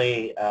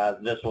usually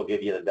this will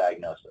give you the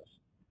diagnosis.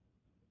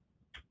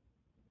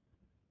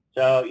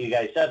 So you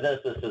guys said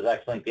this is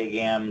X-linked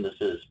AGAM, this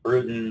is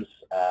Bruton's.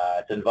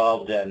 It's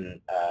involved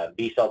in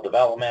B cell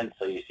development,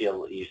 so you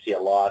see a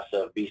loss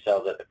of B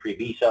cells at the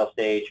pre-B cell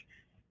stage.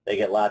 They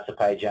get lots of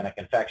pyogenic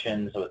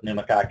infections with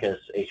pneumococcus,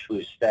 H.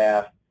 flu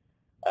staph.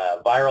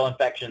 Viral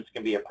infections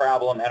can be a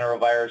problem,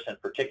 enterovirus in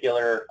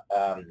particular.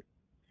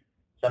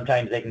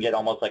 Sometimes they can get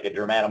almost like a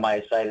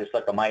dermatomyositis,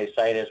 like a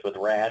myositis with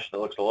rash that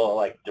looks a little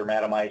like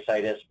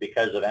dermatomyositis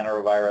because of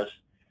enterovirus.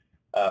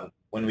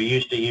 When we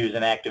used to use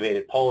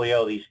inactivated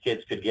polio, these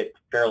kids could get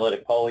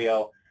paralytic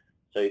polio.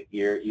 So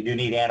you do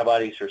need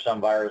antibodies for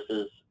some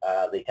viruses.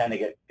 They tend to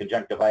get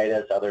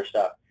conjunctivitis, other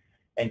stuff.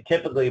 And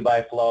typically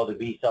by flow, the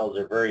B cells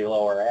are very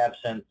low or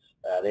absent.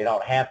 They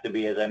don't have to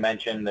be, as I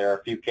mentioned. There are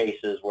a few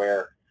cases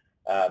where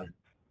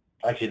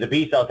actually the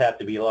B cells have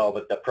to be low,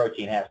 but the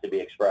protein has to be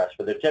expressed.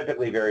 But they're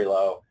typically very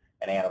low,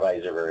 and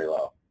antibodies are very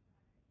low.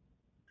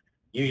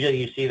 Usually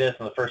you see this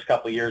in the first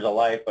couple of years of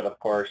life, but of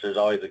course there's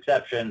always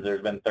exceptions.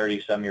 There's been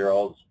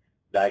 30-some-year-olds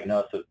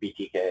diagnosed with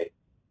BTK.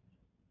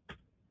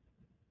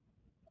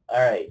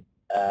 All right,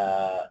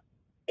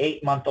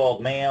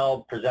 8-month-old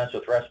male presents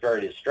with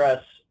respiratory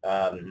distress.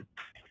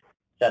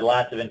 Had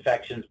lots of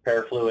infections,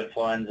 paraflu,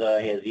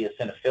 influenza. He has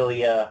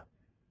eosinophilia,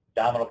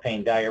 abdominal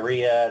pain,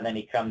 diarrhea, and then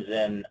he comes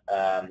in.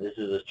 This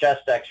is his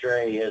chest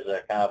X-ray. He has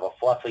a kind of a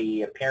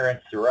fluffy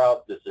appearance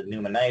throughout. This is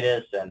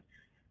pneumonitis, and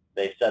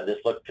they said this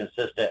looked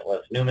consistent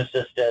with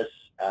pneumocystis.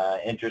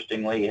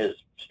 Interestingly, his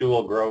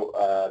stool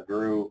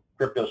grew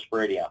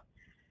cryptosporidium.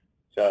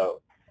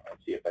 So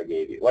let's see if I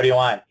gave you. What do you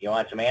want? You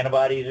want some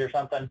antibodies or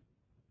something?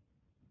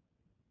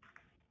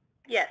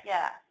 Yes.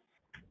 Yeah.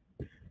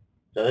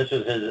 So this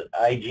is his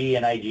IG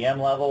and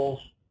IgM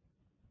levels.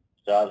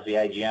 So obviously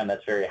IgM,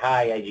 that's very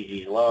high.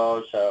 IgG is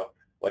low. So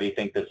what do you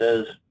think this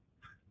is?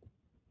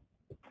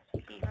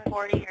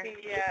 40 or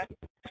yeah.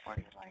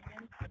 40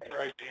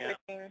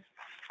 ligand.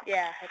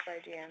 Yeah,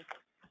 hyper IgM.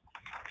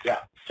 Yeah.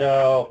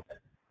 So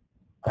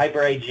hyper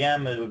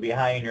IgM would be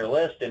high in your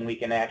list, and we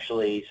can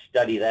actually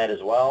study that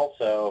as well.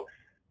 So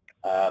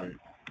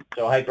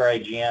so hyper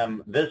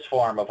IgM, this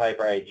form of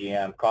hyper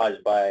IgM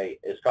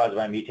is caused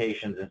by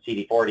mutations in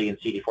CD40 and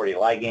CD40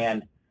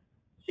 ligand.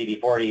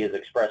 CD40 is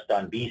expressed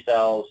on B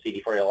cells,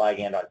 CD40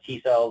 ligand on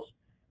T cells.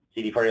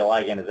 CD40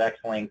 ligand is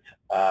X-linked.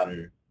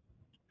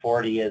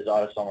 40 is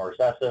autosomal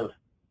recessive.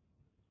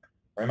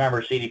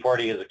 Remember,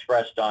 CD40 is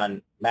expressed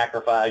on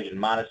macrophage and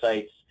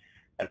monocytes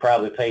and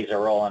probably plays a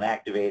role in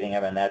activating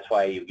them, and that's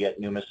why you get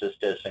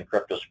pneumocystis and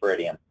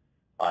cryptosporidium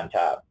on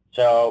top.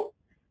 So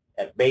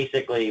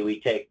basically,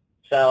 we take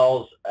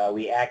cells,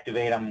 we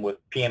activate them with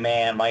PMA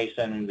and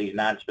mycin, these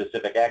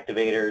non-specific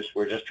activators.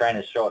 We're just trying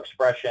to show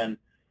expression.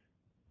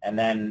 And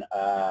then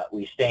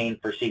we stain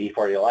for CD40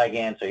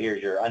 ligand. So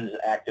here's your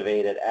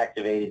unactivated,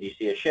 activated, you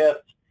see a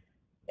shift.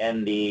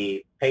 In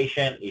the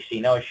patient, you see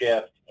no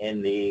shift.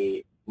 In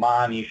the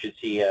mom, you should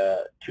see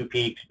 2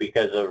 peaks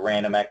because of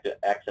random X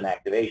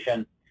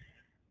activation.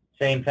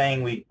 Same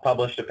thing, we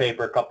published a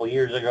paper a couple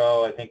years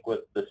ago, I think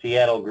with the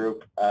Seattle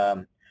group,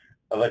 of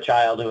a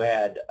child who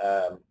had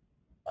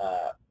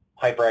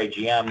hyper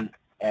IgM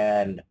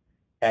and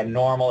had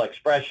normal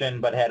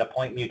expression, but had a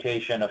point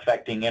mutation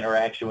affecting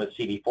interaction with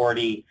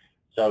CD40.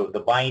 So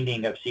the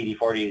binding of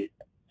CD40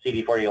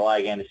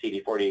 ligand to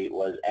CD40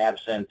 was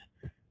absent.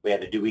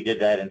 We did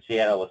that in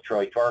Seattle with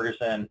Troy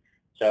Torgerson.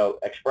 So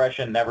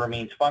expression never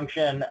means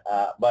function,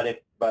 but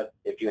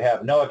if you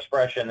have no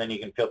expression, then you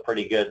can feel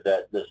pretty good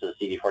that this is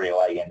CD40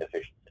 ligand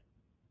deficiency.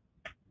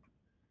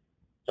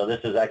 So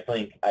this is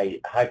actually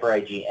hyper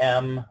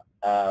IgM.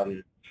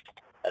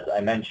 As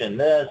I mentioned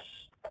this,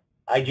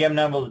 IgM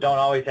numbers don't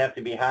always have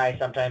to be high.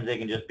 Sometimes they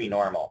can just be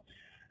normal.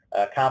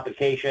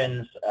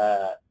 Complications,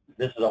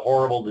 this is a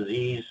horrible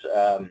disease,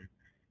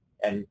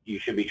 and you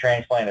should be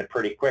transplanted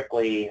pretty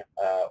quickly.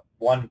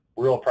 One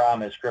real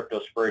problem is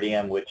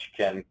cryptosporidium, which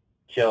can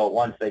kill.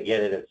 Once they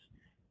get it, it's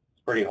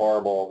pretty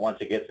horrible. Once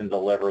it gets into the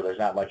liver, there's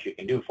not much you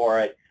can do for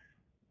it.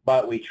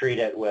 But we treat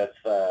it with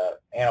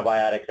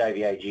antibiotics,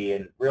 IVIG,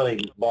 and really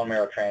bone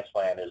marrow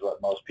transplant is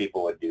what most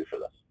people would do for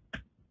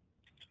this.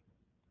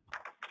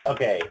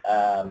 Okay,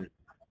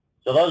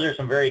 so those are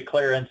some very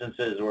clear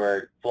instances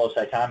where flow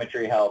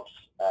cytometry helps.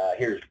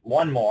 Here's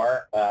one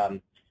more.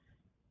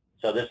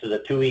 So this is a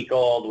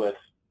 2-week-old with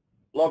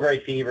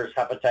low-grade fevers,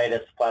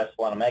 hepatitis,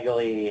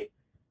 plasmalomegaly,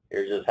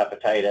 Here's his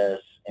hepatitis,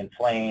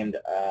 inflamed.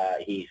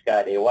 He's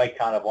got a white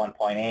count of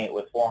 1.8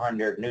 with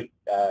 400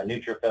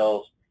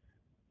 neutrophils,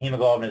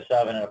 hemoglobin is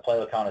 7, and a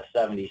platelet count of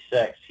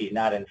 76. He's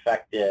not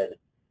infected.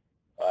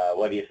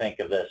 What do you think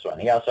of this one?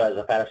 He also has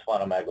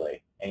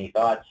hepatosplenomegaly. Any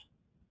thoughts?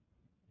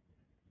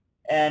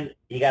 And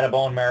he got a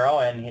bone marrow,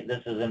 and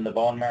this is in the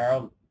bone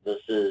marrow.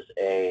 This is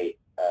a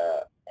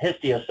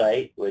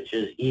histiocyte, which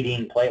is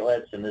eating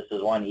platelets, and this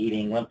is one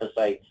eating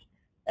lymphocytes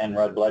and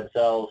red blood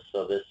cells.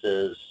 So this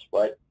is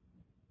what?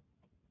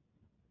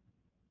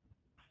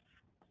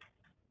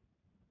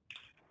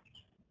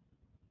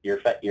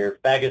 You're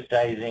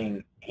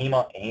phagocytizing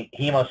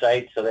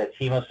hemocytes, so that's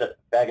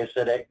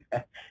hemophagocytic,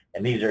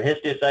 and these are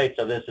histiocytes,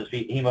 so this is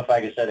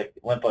hemophagocytic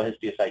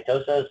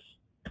lymphohistiocytosis,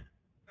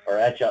 or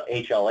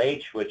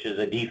HLH, which is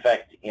a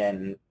defect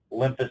in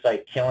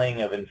lymphocyte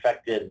killing of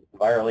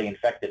virally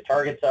infected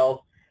target cells.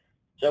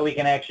 So we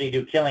can actually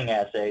do killing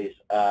assays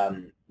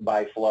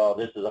by flow.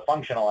 This is a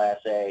functional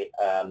assay.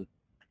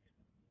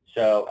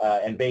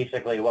 And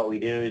basically what we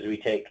do is we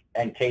take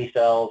NK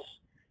cells,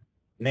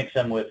 mix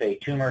them with a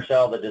tumor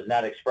cell that does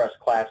not express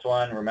class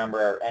 1. Remember,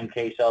 our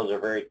NK cells are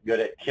very good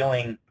at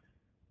killing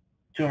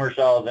tumor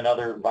cells and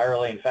other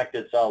virally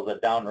infected cells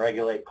that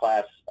downregulate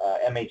class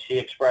MHC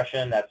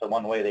expression. That's the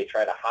one way they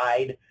try to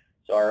hide.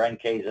 So our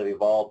NKs have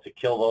evolved to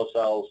kill those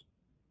cells.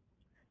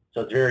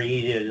 So it's very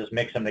easy to just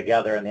mix them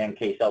together, and the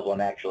NK cells won't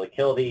actually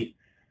kill these.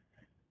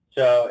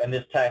 So, and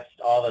this tests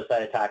all the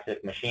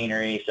cytotoxic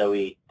machinery. So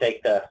we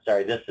take this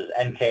is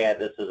NK,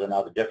 this is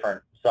another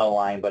different cell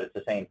line, but it's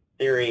the same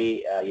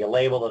theory. You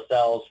label the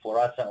cells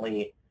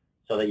fluorescently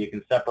so that you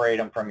can separate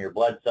them from your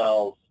blood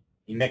cells.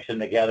 You mix them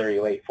together,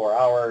 you wait 4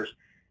 hours,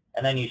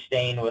 and then you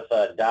stain with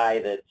a dye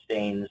that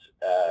stains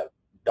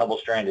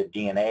double-stranded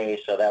DNA.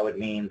 So that would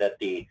mean that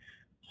the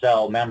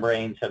cell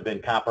membranes have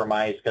been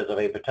compromised because of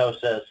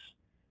apoptosis.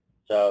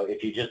 So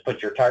if you just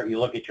put you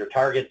look at your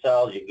target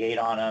cells, you gate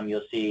on them,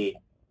 you'll see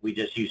we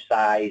just use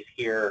size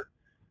here.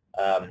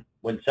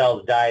 When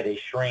cells die, they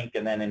shrink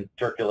and then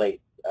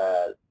intercalate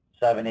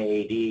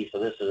 7-AAD. So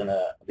this is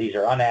these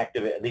are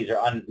unactivated, these are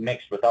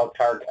unmixed without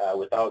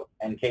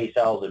NK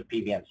cells and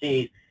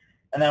PBMCs.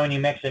 And then when you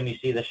mix them, you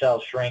see the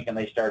cells shrink and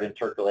they start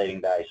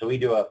intercalating dye. So we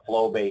do a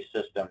flow-based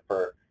system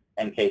for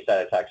NK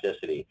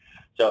cytotoxicity.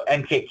 So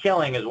NK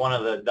killing is one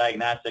of the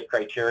diagnostic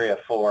criteria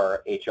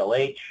for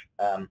HLH.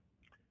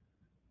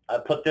 I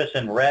put this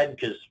in red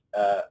because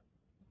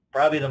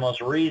probably the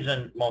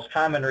most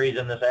common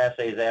reason this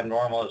assay is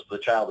abnormal is the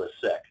child is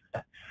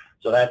sick.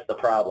 So that's the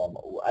problem.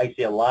 I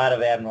see a lot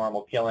of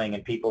abnormal killing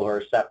in people who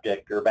are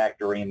septic or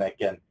bacteremic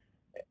and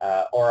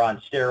or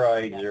on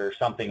steroids or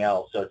something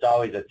else. So it's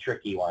always a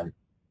tricky one.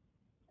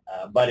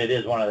 But it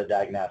is one of the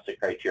diagnostic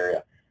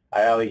criteria.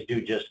 I always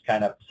do just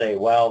kind of say,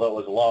 well, that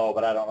was low,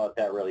 but I don't know what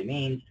that really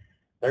means.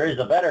 There is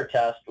a better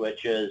test,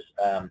 which is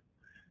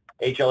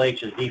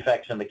HLH is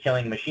defects in the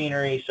killing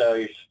machinery.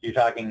 So you're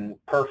talking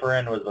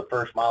perforin was the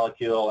first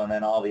molecule, and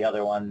then all the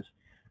other ones,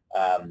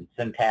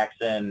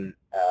 syntaxin,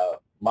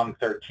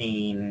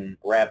 MUNG13,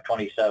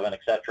 RAB27,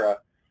 etc.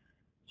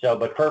 So,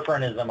 but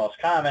perforin is the most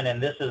common,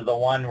 and this is the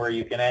one where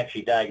you can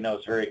actually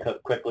diagnose very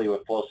quickly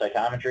with flow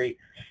cytometry.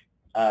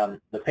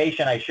 The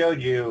patient I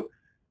showed you,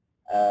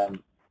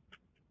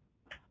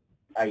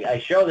 I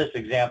show this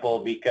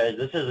example because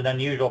this is an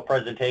unusual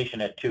presentation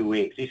at 2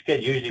 weeks. These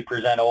kids usually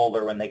present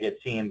older when they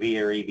get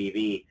CMV or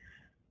EBV,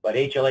 but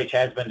HLH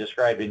has been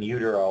described in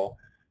utero.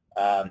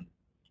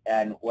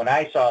 And when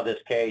I saw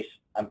this case,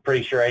 I'm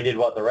pretty sure I did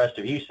what the rest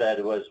of you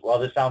said was, well,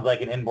 this sounds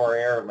like an inborn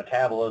error of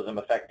metabolism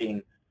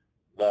affecting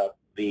the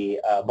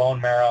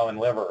bone marrow and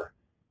liver.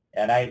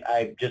 And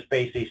I just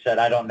basically said,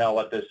 I don't know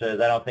what this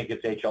is. I don't think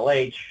it's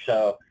HLH.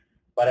 So,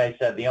 but I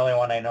said, the only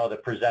one I know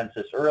that presents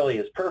this early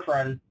is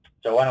perforin.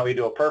 So why don't we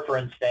do a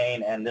perforin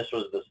stain? And this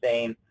was the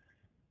stain.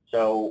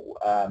 So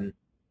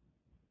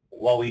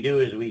what we do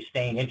is we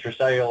stain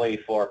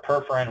intracellularly for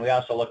perforin. We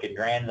also look at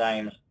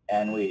granzymes,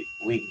 and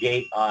we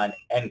gate on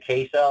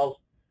NK cells.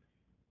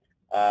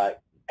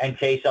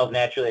 NK cells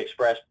naturally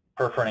express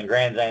perforin and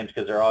granzymes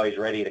because they're always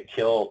ready to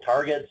kill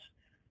targets.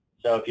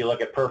 So if you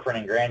look at perforin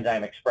and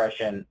granzyme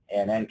expression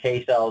in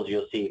NK cells,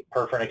 you'll see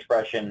perforin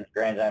expression,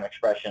 granzyme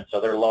expression.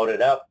 So they're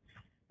loaded up.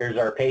 Here's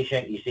our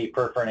patient. You see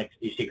perforin,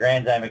 you see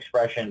granzyme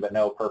expression, but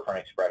no perforin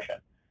expression.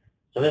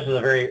 So this is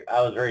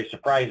I was very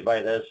surprised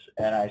by this,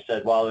 and I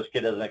said, well, this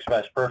kid doesn't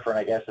express perforin,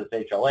 I guess it's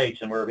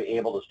HLH, and we're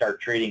able to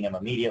start treating him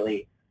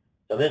immediately.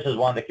 So this is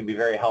one that can be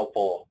very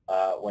helpful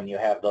when you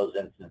have those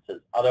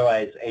instances.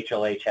 Otherwise,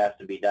 HLH has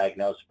to be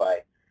diagnosed by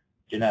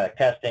genetic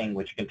testing,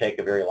 which can take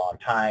a very long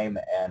time,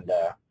 and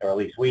or at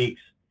least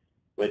weeks,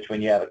 which when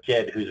you have a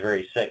kid who's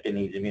very sick and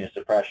needs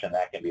immunosuppression,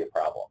 that can be a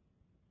problem.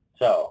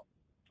 So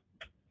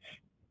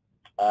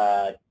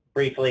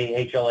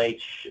briefly,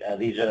 HLH,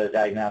 these are the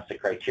diagnostic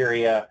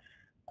criteria,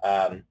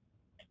 and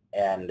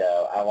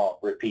I won't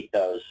repeat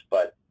those,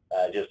 but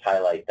just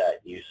highlight that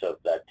use of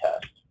that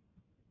test.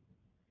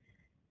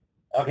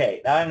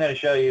 Okay, now I'm going to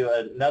show you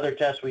another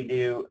test we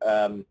do,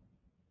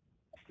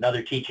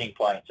 another teaching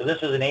point. So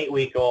this is an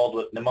 8-week-old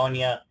with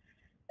pneumonia,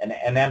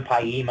 an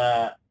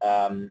empyema.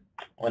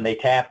 When they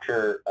tapped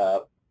her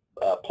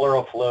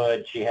pleural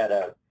fluid, she had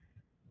a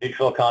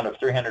neutrophil count of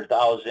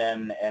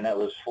 300,000, and it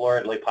was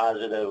floridly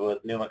positive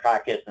with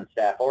pneumococcus and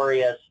Staph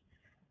aureus.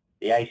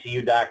 The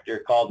ICU doctor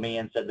called me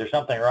and said, there's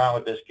something wrong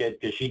with this kid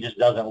because she just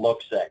doesn't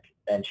look sick,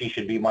 and she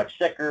should be much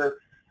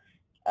sicker.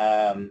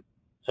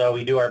 So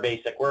we do our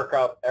basic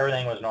workup.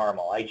 Everything was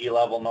normal. IG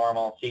level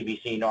normal,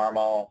 CBC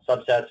normal,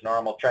 subsets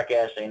normal, TREC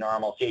assay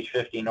normal,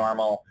 CH50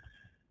 normal.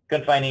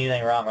 Couldn't find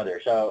anything wrong with her.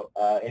 So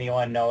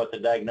anyone know what the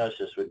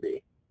diagnosis would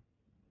be?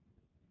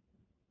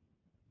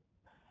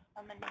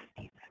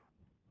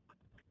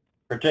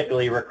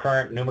 Particularly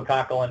recurrent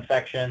pneumococcal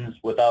infections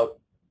without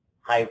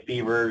high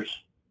fevers.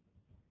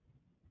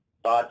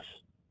 Thoughts?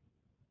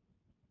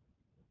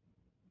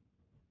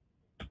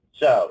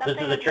 So this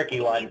is a tricky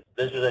one.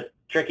 This is a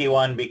tricky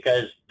one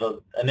because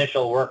the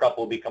initial workup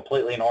will be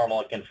completely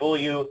normal. It can fool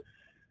you.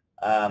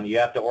 You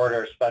have to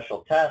order a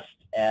special test,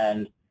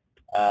 and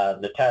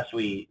the test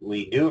we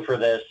do for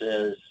this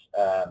is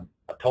a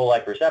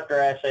toll-like receptor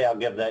assay. I'll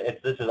give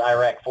that. This is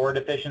IRAK4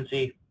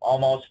 deficiency,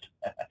 almost.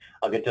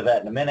 I'll get to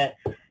that in a minute.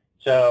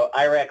 So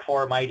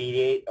IRAK4,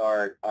 MyD88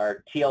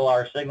 are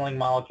TLR signaling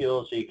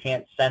molecules, so you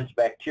can't sense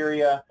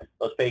bacteria.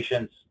 Those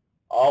patients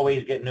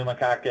always get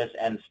pneumococcus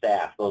and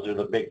staph. Those are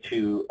the big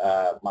two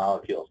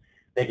molecules.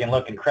 They can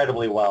look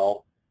incredibly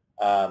well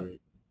and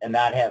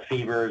not have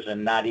fevers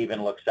and not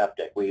even look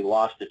septic. We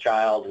lost a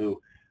child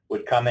who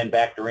would come in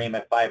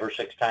bacteremic 5 or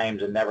 6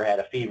 times and never had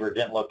a fever,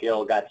 didn't look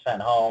ill, got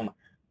sent home,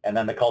 and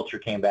then the culture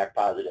came back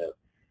positive.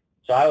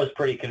 So I was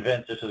pretty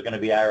convinced this was going to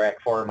be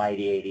IRAK4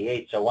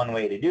 MyD88. So one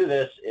way to do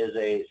this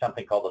is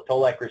something called the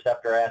toll-like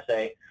receptor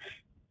assay,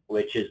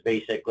 which is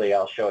basically,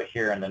 I'll show it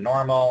here in the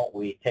normal.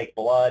 We take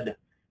blood,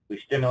 we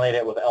stimulate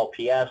it with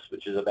LPS,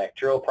 which is a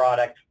bacterial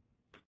product,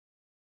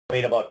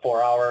 wait about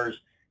 4 hours,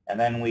 and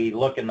then we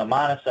look in the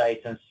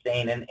monocytes and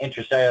stain in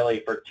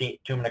intracellularly for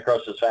tumor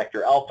necrosis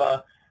factor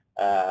alpha.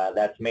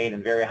 That's made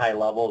in very high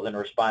levels in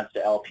response to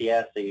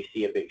LPS, so you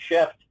see a big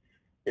shift.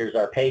 Here's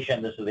our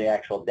patient. This is the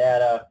actual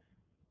data.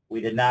 We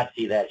did not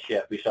see that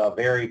shift. We saw a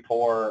very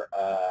poor,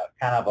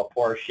 kind of a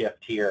poor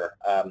shift here.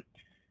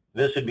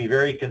 This would be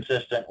very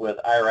consistent with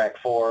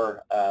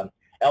IRAK4.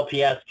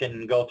 LPS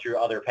can go through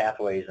other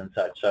pathways and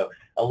such, so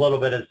a little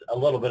bit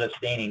of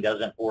staining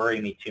doesn't worry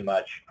me too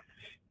much.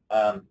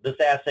 This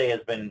assay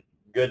has been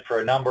good for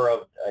a number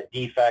of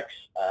defects.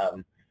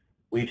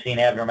 We've seen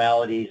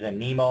abnormalities in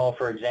NEMO,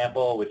 for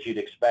example, which you'd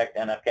expect,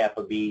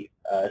 NF-kappa B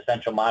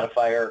essential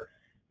modifier.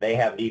 They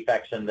have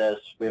defects in this.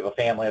 We have a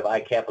family of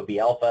I-kappa B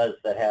alphas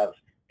that have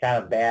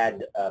kind of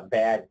bad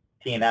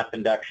TNF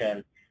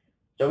induction.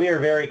 So we are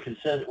very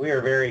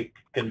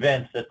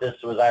convinced that this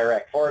was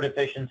IRAK4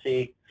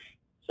 deficiency.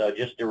 So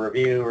just to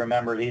review,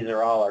 remember these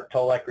are all our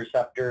toll-like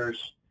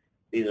receptors.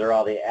 These are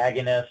all the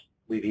agonists.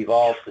 We've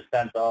evolved to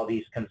sense all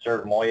these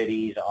conserved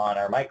moieties on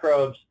our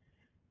microbes.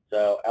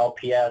 So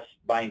LPS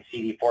binds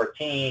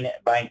CD14,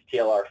 binds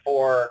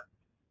TLR4,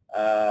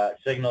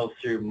 signals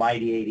through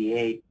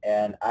MyD88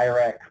 and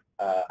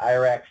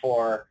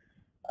IRAK4,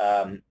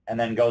 and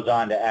then goes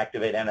on to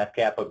activate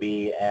NF-kappa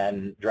B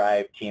and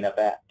drive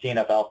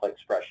TNF alpha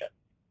expression.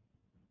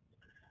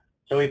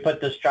 So we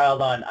put this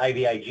child on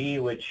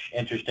IVIG, which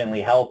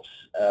interestingly helps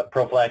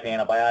prophylactic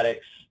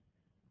antibiotics,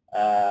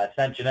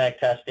 sent genetic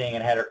testing,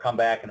 and had her come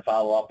back and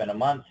follow up in a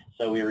month.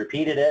 So we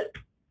repeated it,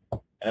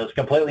 and it was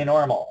completely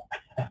normal.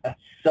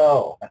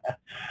 So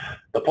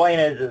the point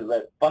is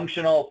that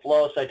functional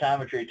flow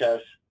cytometry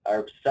tests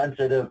are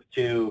sensitive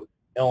to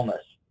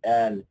illness,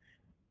 and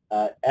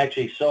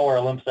actually so are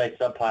lymphocyte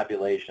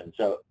subpopulation.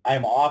 So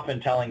I'm often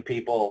telling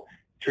people,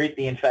 treat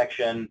the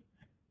infection,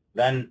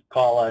 then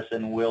call us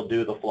and we'll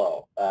do the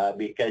flow,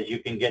 because you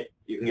can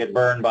get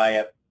burned by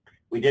it.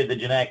 We did the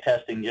genetic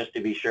testing just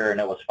to be sure,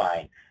 and it was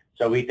fine.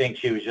 So we think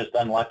she was just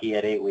unlucky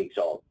at 8 weeks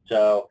old.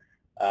 So,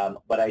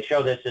 but I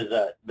show this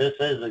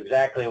is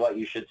exactly what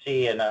you should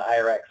see in an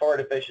IRAK4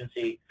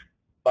 deficiency,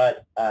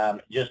 but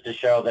just to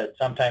show that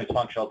sometimes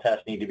functional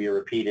tests need to be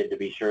repeated to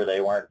be sure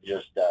they weren't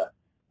just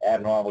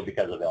abnormal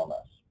because of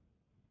illness.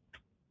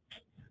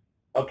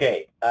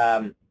 Okay,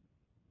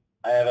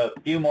 I have a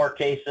few more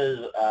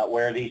cases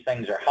where these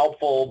things are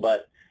helpful,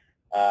 but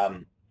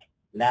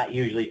not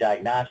usually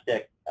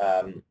diagnostic.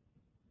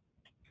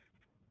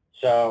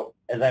 So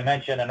as I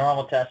mentioned, a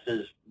normal test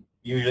is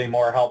usually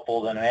more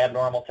helpful than an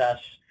abnormal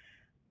test.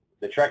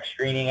 The TREC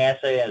screening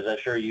assay, as I'm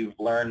sure you've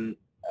learned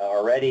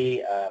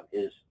already,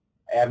 is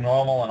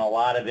abnormal in a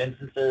lot of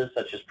instances,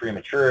 such as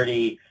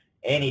prematurity,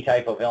 any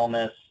type of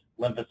illness,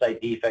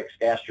 lymphocyte defects,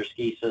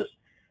 gastroschisis.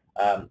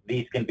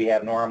 These can be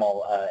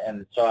abnormal.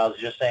 And so I was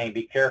just saying,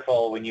 be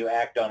careful when you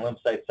act on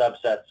lymphocyte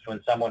subsets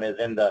when someone is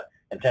in the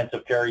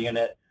intensive care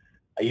unit.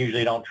 I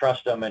usually don't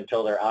trust them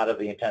until they're out of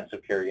the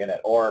intensive care unit,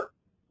 or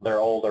they're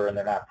older and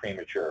they're not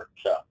premature.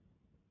 So,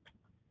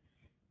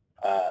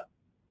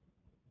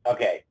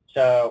 okay,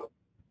 so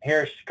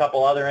here's a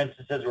couple other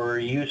instances where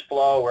we use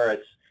flow where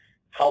it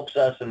helps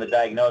us in the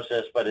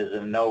diagnosis, but is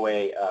in no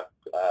way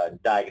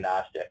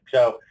diagnostic.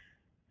 So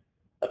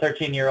a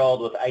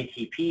 13-year-old with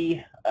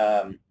ITP,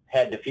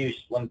 had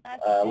diffuse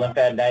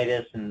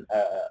lymphadenitis and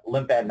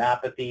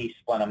lymphadenopathy,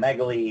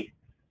 splenomegaly,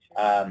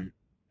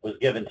 was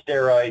given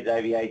steroids,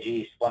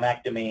 IVIG,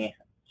 splenectomy.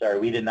 Sorry,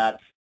 we did not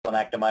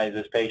splenectomize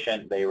this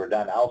patient. They were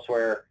done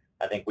elsewhere.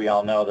 I think we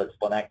all know that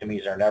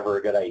splenectomies are never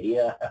a good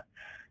idea.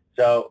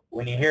 So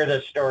when you hear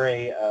this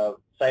story of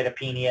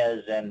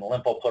cytopenias and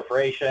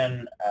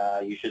lymphoproliferation,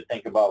 you should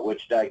think about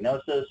which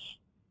diagnosis.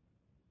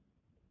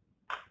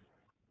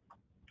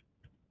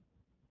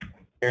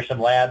 Here's some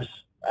labs.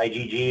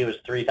 IgG was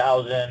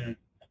 3,000.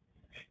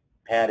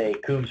 Had a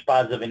Coombs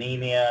positive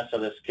anemia, so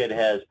this kid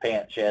has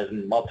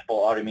multiple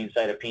autoimmune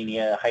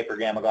cytopenia,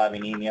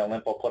 hypergammaglobulinemia,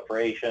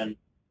 lymphoproliferation.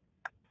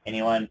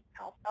 Anyone?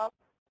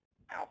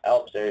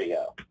 ALPS, there you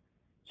go.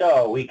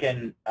 So we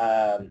can,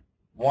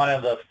 one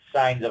of the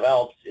signs of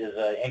ALPS is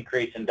an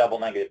increase in double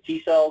negative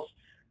T cells.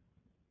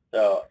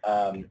 So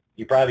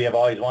you probably have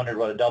always wondered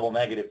what a double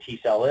negative T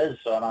cell is,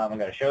 so I'm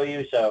going to show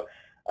you. So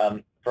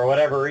for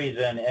whatever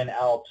reason in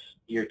ALPS,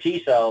 your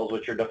T cells,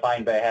 which are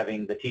defined by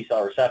having the T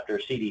cell receptor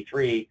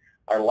CD3,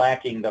 are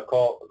lacking the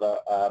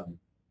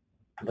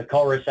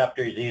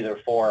co-receptors either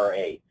 4 or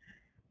 8.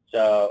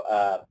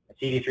 So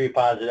CD3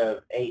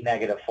 positive, 8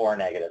 negative, 4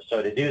 negative.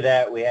 So to do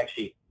that, we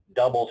actually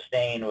double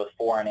stain with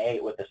 4 and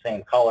 8 with the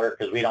same color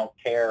because we don't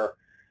care.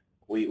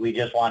 We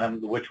just want them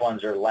which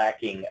ones are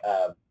lacking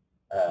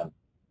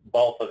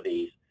both of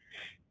these.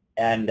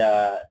 And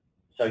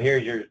so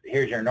here's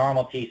your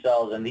normal T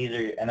cells, and these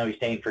are, and then we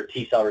stain for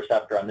T cell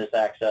receptor on this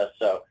axis.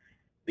 So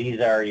these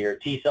are your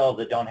T cells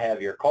that don't have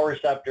your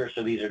co-receptor,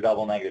 so these are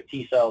double negative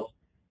T cells.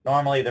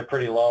 Normally they're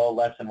pretty low,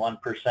 less than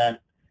 1%.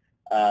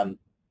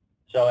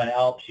 So in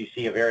ALPS you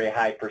see a very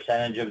high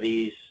percentage of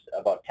these,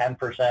 about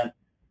 10%.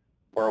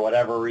 For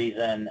whatever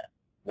reason,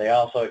 they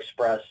also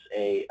express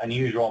an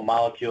unusual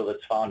molecule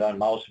that's found on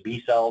mouse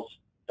B cells.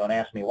 Don't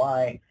ask me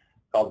why,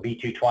 called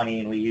B220,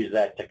 and we use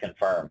that to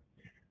confirm.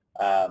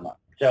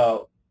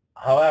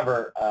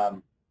 However,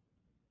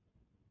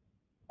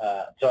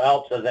 so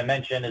ALPS, as I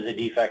mentioned, is a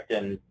defect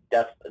in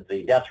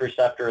the death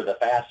receptor, the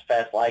fast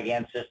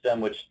ligand system,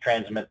 which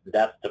transmits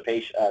death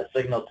to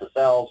signal to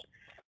cells.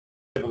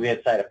 Typically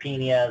get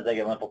cytopenias, they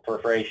get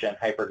lymphoproliferation,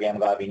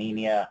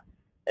 hypergammaglobulinemia.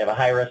 They have a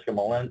high risk of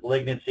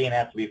malignancy and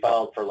has to be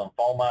followed for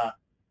lymphoma.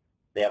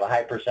 They have a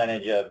high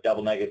percentage of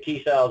double negative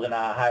T cells and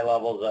high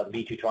levels of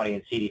B220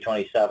 and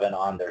CD27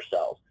 on their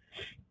cells.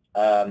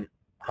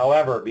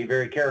 However, be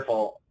very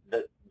careful.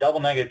 The double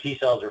negative T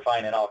cells are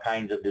found in all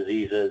kinds of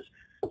diseases.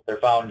 They're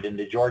found in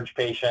DeGeorge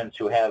patients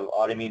who have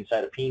autoimmune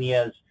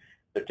cytopenias.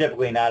 They're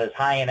typically not as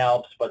high in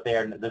ALPS, but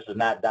this is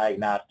not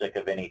diagnostic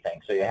of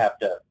anything, so you have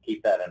to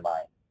keep that in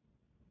mind.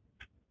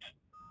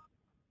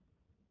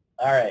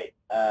 All right,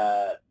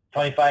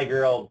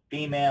 25-year-old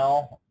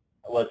female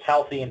was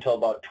healthy until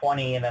about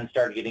 20 and then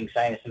started getting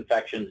sinus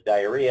infections,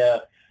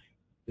 diarrhea,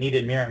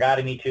 needed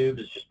myringotomy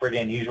tubes, which is pretty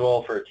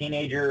unusual for a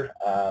teenager,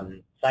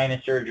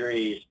 sinus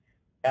surgeries,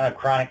 kind of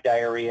chronic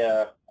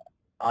diarrhea.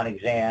 On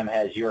exam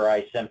has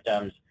URI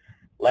symptoms,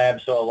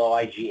 lab saw a low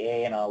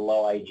IgA and a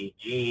low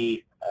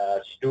IgG,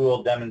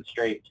 stool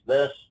demonstrates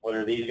this. What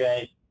are these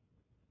guys?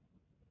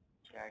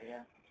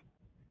 Giardia.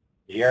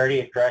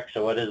 Giardia, correct.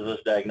 So what is this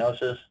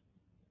diagnosis?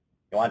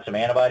 You want some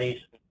antibodies?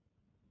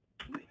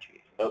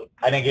 Oh,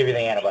 I didn't give you the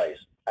antibodies.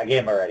 I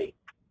gave them already.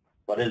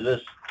 What is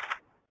this?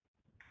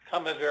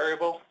 Common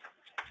variable.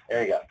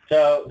 There you go.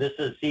 So this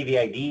is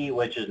CVID,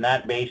 which is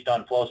not based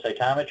on flow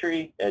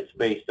cytometry. It's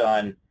based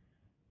on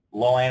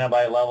low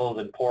antibody levels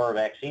and poor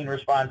vaccine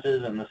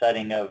responses in the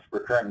setting of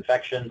recurrent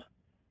infections.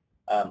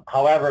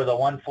 However, the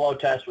one flow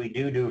test we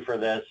do for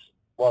this,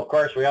 well, of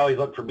course, we always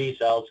look for B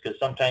cells because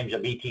sometimes a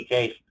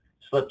BTK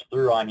slips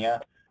through on you.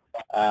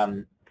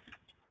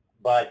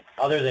 But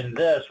other than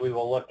this, we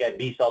will look at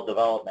B cell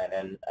development.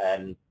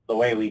 And the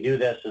way we do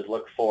this is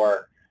look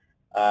for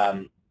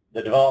the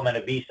development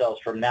of B cells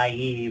from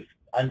naive,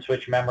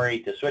 unswitched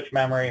memory to switch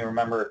memory.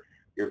 Remember,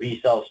 your B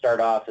cells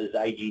start off as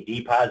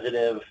IgD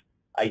positive,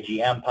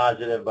 IgM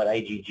positive, but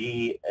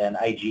IgG and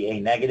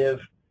IgA negative.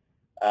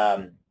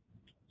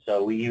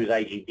 So we use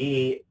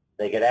IgD.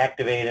 They get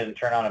activated and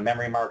turn on a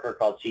memory marker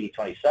called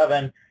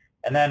CD27.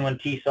 And then when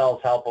T cells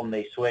help them,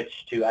 they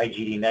switch to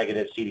IgD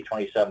negative,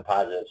 CD27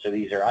 positive. So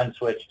these are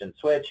unswitched and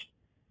switched.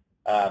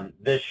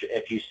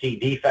 If you see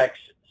defects,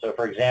 so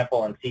for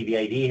example, in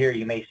CVID here,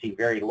 you may see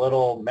very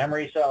little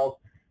memory cells,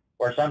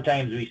 or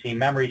sometimes we see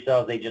memory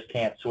cells, they just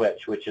can't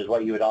switch, which is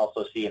what you would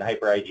also see in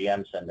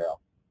hyper-IgM syndrome.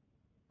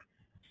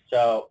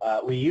 So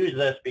we use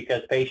this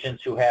because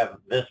patients who have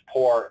this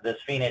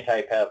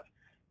phenotype have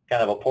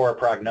kind of a poor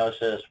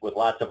prognosis with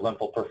lots of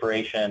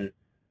lymphoproliferation,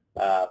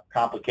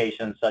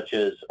 complications such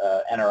as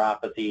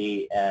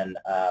enteropathy and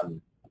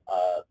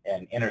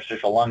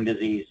interstitial lung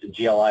disease,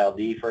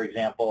 GL-ILD, for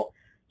example.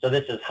 So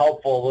this is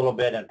helpful a little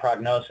bit in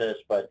prognosis,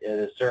 but it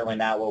is certainly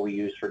not what we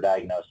use for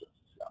diagnosis.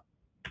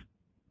 So.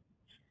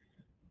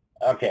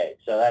 Okay,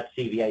 so that's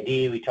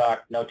CVID. We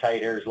talked no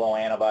titers, low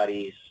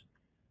antibodies.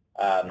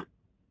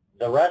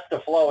 The rest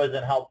of flow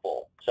isn't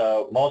helpful.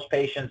 So most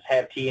patients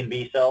have T and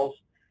B cells.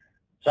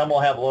 Some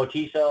will have low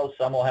T cells,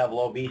 some will have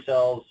low B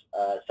cells,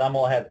 some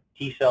will have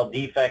T cell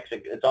defects.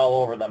 It's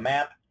all over the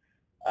map.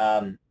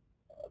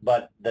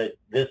 But the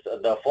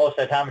flow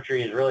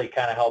cytometry is really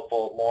kind of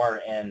helpful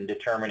more in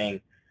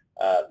determining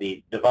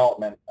the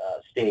development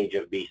stage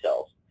of B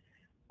cells.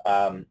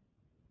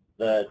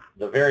 The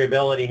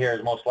variability here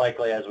is most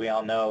likely, as we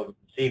all know,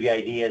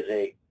 CVID is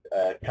a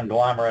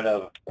conglomerate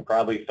of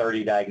probably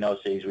 30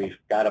 diagnoses. We've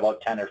got about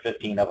 10 or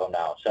 15 of them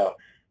now. So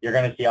you're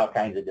going to see all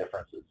kinds of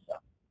differences. So.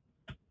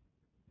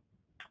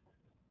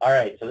 All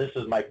right, so this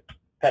is my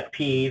pet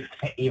peeve,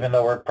 even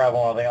though we're probably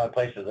one of the only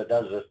places that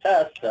does this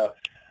test. So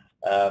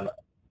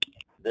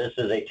this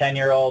is a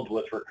 10-year-old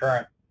with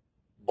recurrent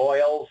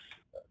boils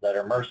that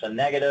are MRSA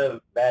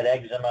negative, bad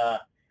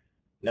eczema,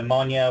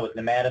 pneumonia with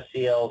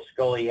nematocele,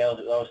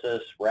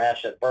 scoliosis,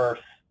 rash at birth,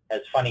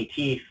 has funny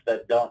teeth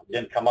that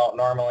didn't come out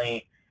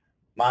normally.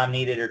 Mom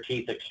needed her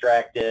teeth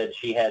extracted.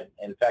 She had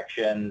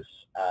infections.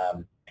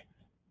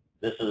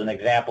 This is an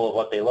example of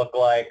what they look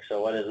like.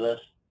 So what is this?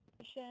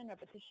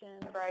 Repetition,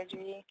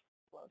 IgE.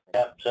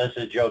 Yep, so this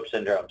is Job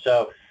syndrome.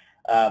 So,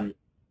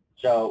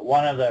 so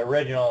one of the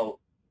original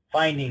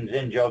findings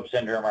in Job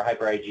syndrome or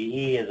hyper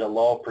IgE is a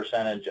low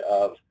percentage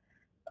of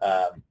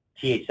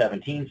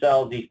Th17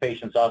 cells. These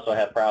patients also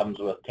have problems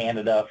with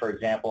Candida, for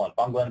example, and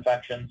fungal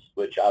infections,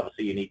 which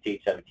obviously you need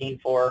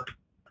Th17 for.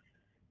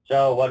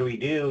 So what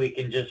do? We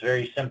can just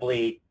very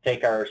simply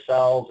take our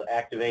cells,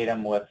 activate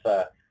them with,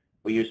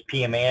 we use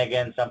PMA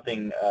again,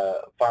 something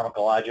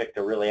pharmacologic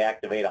to really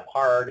activate them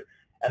hard.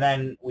 And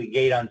then we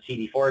gate on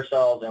CD4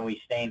 cells and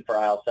we stain for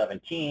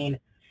IL-17.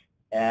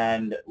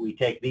 And we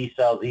take these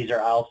cells, these are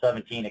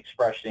IL-17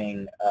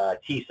 expressing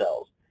T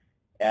cells.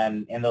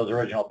 And in those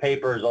original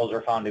papers, those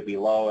are found to be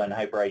low in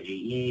hyper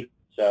IgE.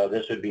 So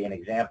this would be an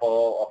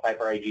example of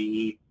hyper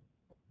IgE.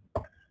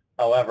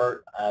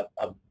 However,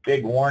 a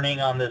big warning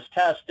on this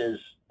test is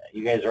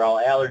you guys are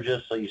all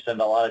allergists, so you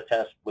send a lot of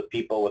tests with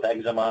people with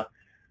eczema.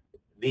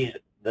 This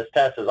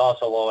test is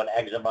also low in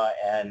eczema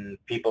and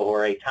people who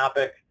are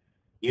atopic,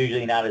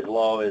 usually not as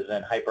low as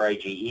in hyper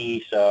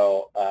IgE.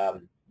 So,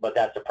 but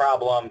that's a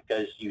problem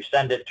because you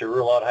send it to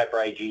rule out hyper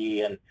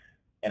IgE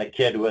in a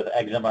kid with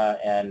eczema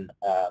and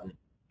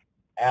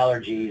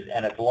allergies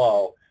and it's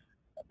low.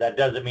 That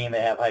doesn't mean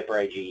they have hyper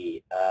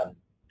IgE.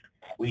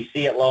 We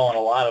see it low in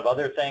a lot of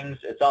other things.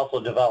 It's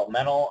also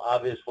developmental.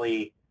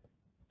 Obviously,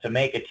 to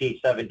make a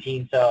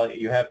Th17 cell,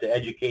 you have to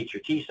educate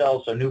your T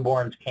cells, so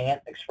newborns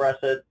can't express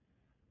it.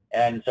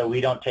 And so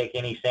we don't take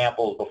any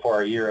samples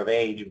before a year of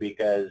age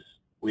because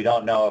we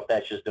don't know if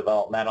that's just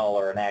developmental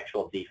or an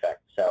actual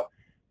defect. So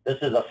this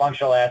is a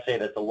functional assay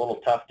that's a little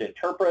tough to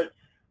interpret.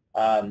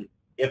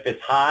 If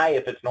it's high,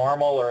 if it's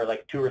normal or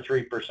like 2 or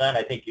 3%,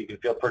 I think you can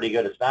feel pretty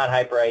good. It's not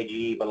hyper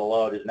IgE, but a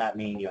low does not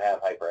mean you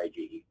have hyper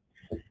IgE.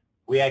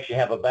 We actually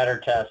have a better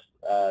test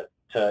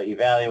to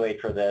evaluate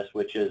for this,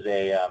 which is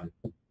a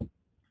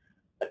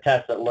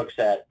test that looks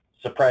at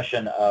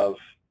suppression of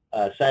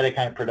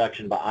cytokine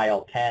production by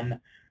IL-10.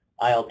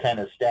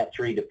 IL-10 is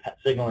STAT3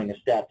 signaling is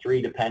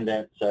STAT3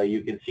 dependent, so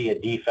you can see a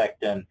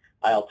defect in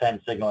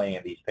IL-10 signaling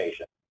in these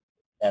patients,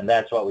 and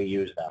that's what we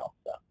use now.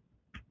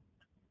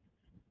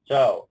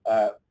 So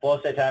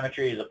flow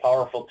cytometry is a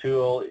powerful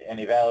tool in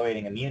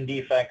evaluating immune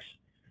defects.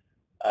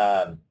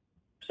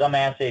 Some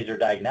assays are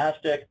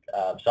diagnostic,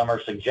 some are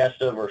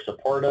suggestive or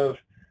supportive.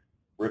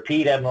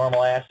 Repeat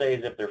abnormal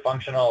assays if they're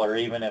functional or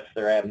even if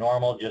they're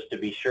abnormal, just to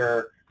be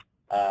sure.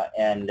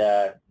 And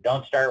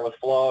don't start with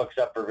flow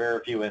except for very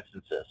few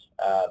instances.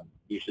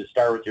 You should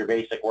start with your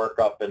basic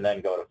workup and then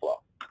go to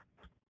flow.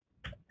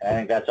 I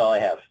think that's all I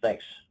have.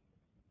 Thanks.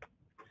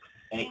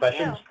 Any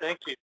questions? Thank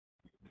you.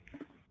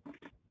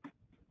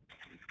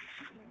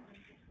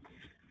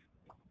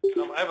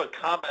 I have a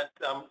comment.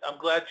 I'm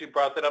glad you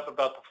brought that up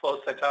about the flow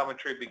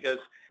cytometry because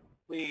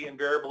we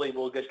invariably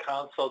will get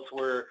consults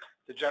where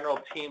the general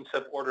teams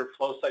have ordered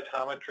flow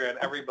cytometry on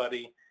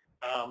everybody,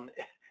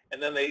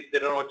 and then they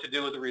don't know what to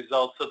do with the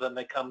results, so then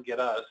they come get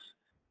us.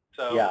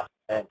 So yeah,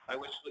 I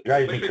wish we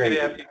could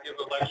have you give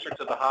a lecture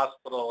to the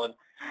hospital and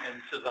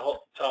to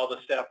all the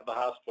staff of the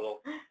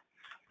hospital.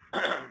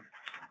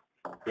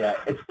 Yeah,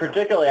 it's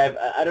particularly,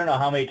 I don't know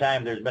how many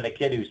times there's been a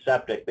kid who's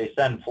septic. They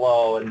send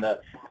flow and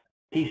the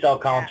T cell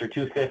counts are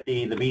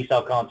 250, the B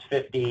cell counts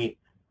 50,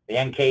 the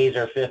NKs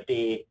are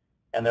 50,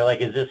 and they're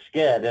like, is this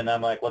skid? And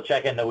I'm like, well,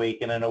 check in a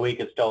week, and in a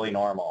week it's totally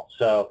normal.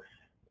 So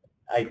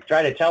I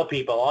try to tell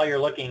people all you're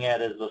looking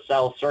at is the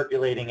cells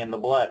circulating in the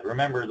blood.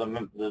 Remember,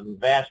 the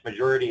vast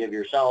majority of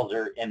your cells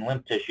are in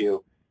lymph tissue,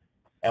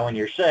 and when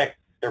you're sick,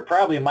 they're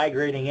probably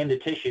migrating into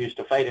tissues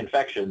to fight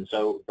infection.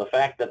 So the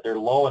fact that they're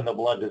low in the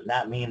blood does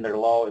not mean they're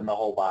low in the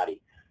whole body.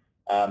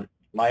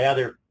 My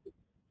other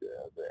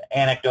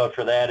anecdote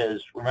for that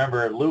is,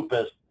 remember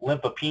lupus,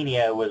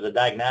 lymphopenia was a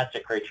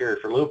diagnostic criteria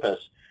for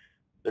lupus.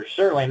 They're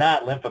certainly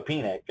not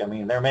lymphopenic. I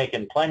mean, they're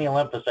making plenty of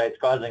lymphocytes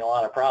causing a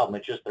lot of problem.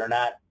 It's just they're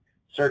not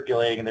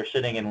circulating and they're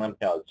sitting in lymph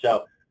nodes.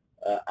 So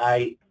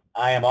I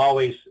am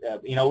always,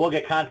 we'll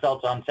get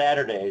consults on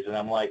Saturdays and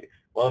I'm like,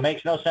 well, it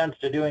makes no sense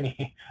to do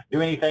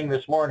anything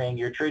this morning.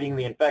 You're treating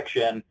the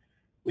infection.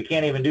 we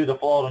can't even do the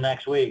flow till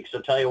next week. So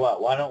tell you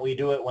what, why don't we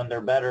do it when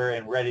they're better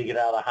and ready to get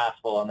out of the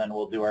hospital, and then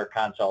we'll do our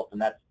consult.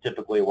 And that's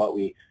typically what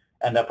we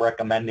end up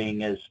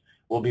recommending is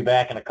we'll be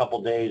back in a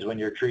couple days when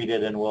you're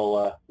treated, and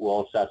we'll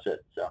assess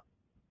it. So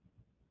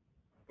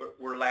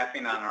we're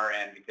laughing on our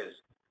end because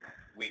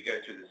we go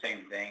through the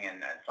same thing,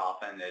 and that's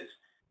often is,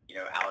 you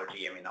know,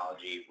 allergy,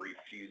 immunology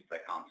refuse the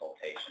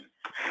consultation.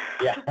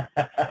 Yeah.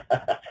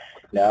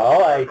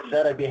 No, I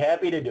said I'd be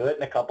happy to do it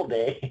in a couple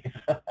days.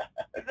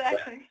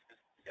 Exactly.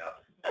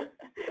 Yeah.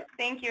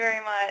 Thank you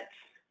very much.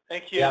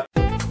 Thank you. Yep.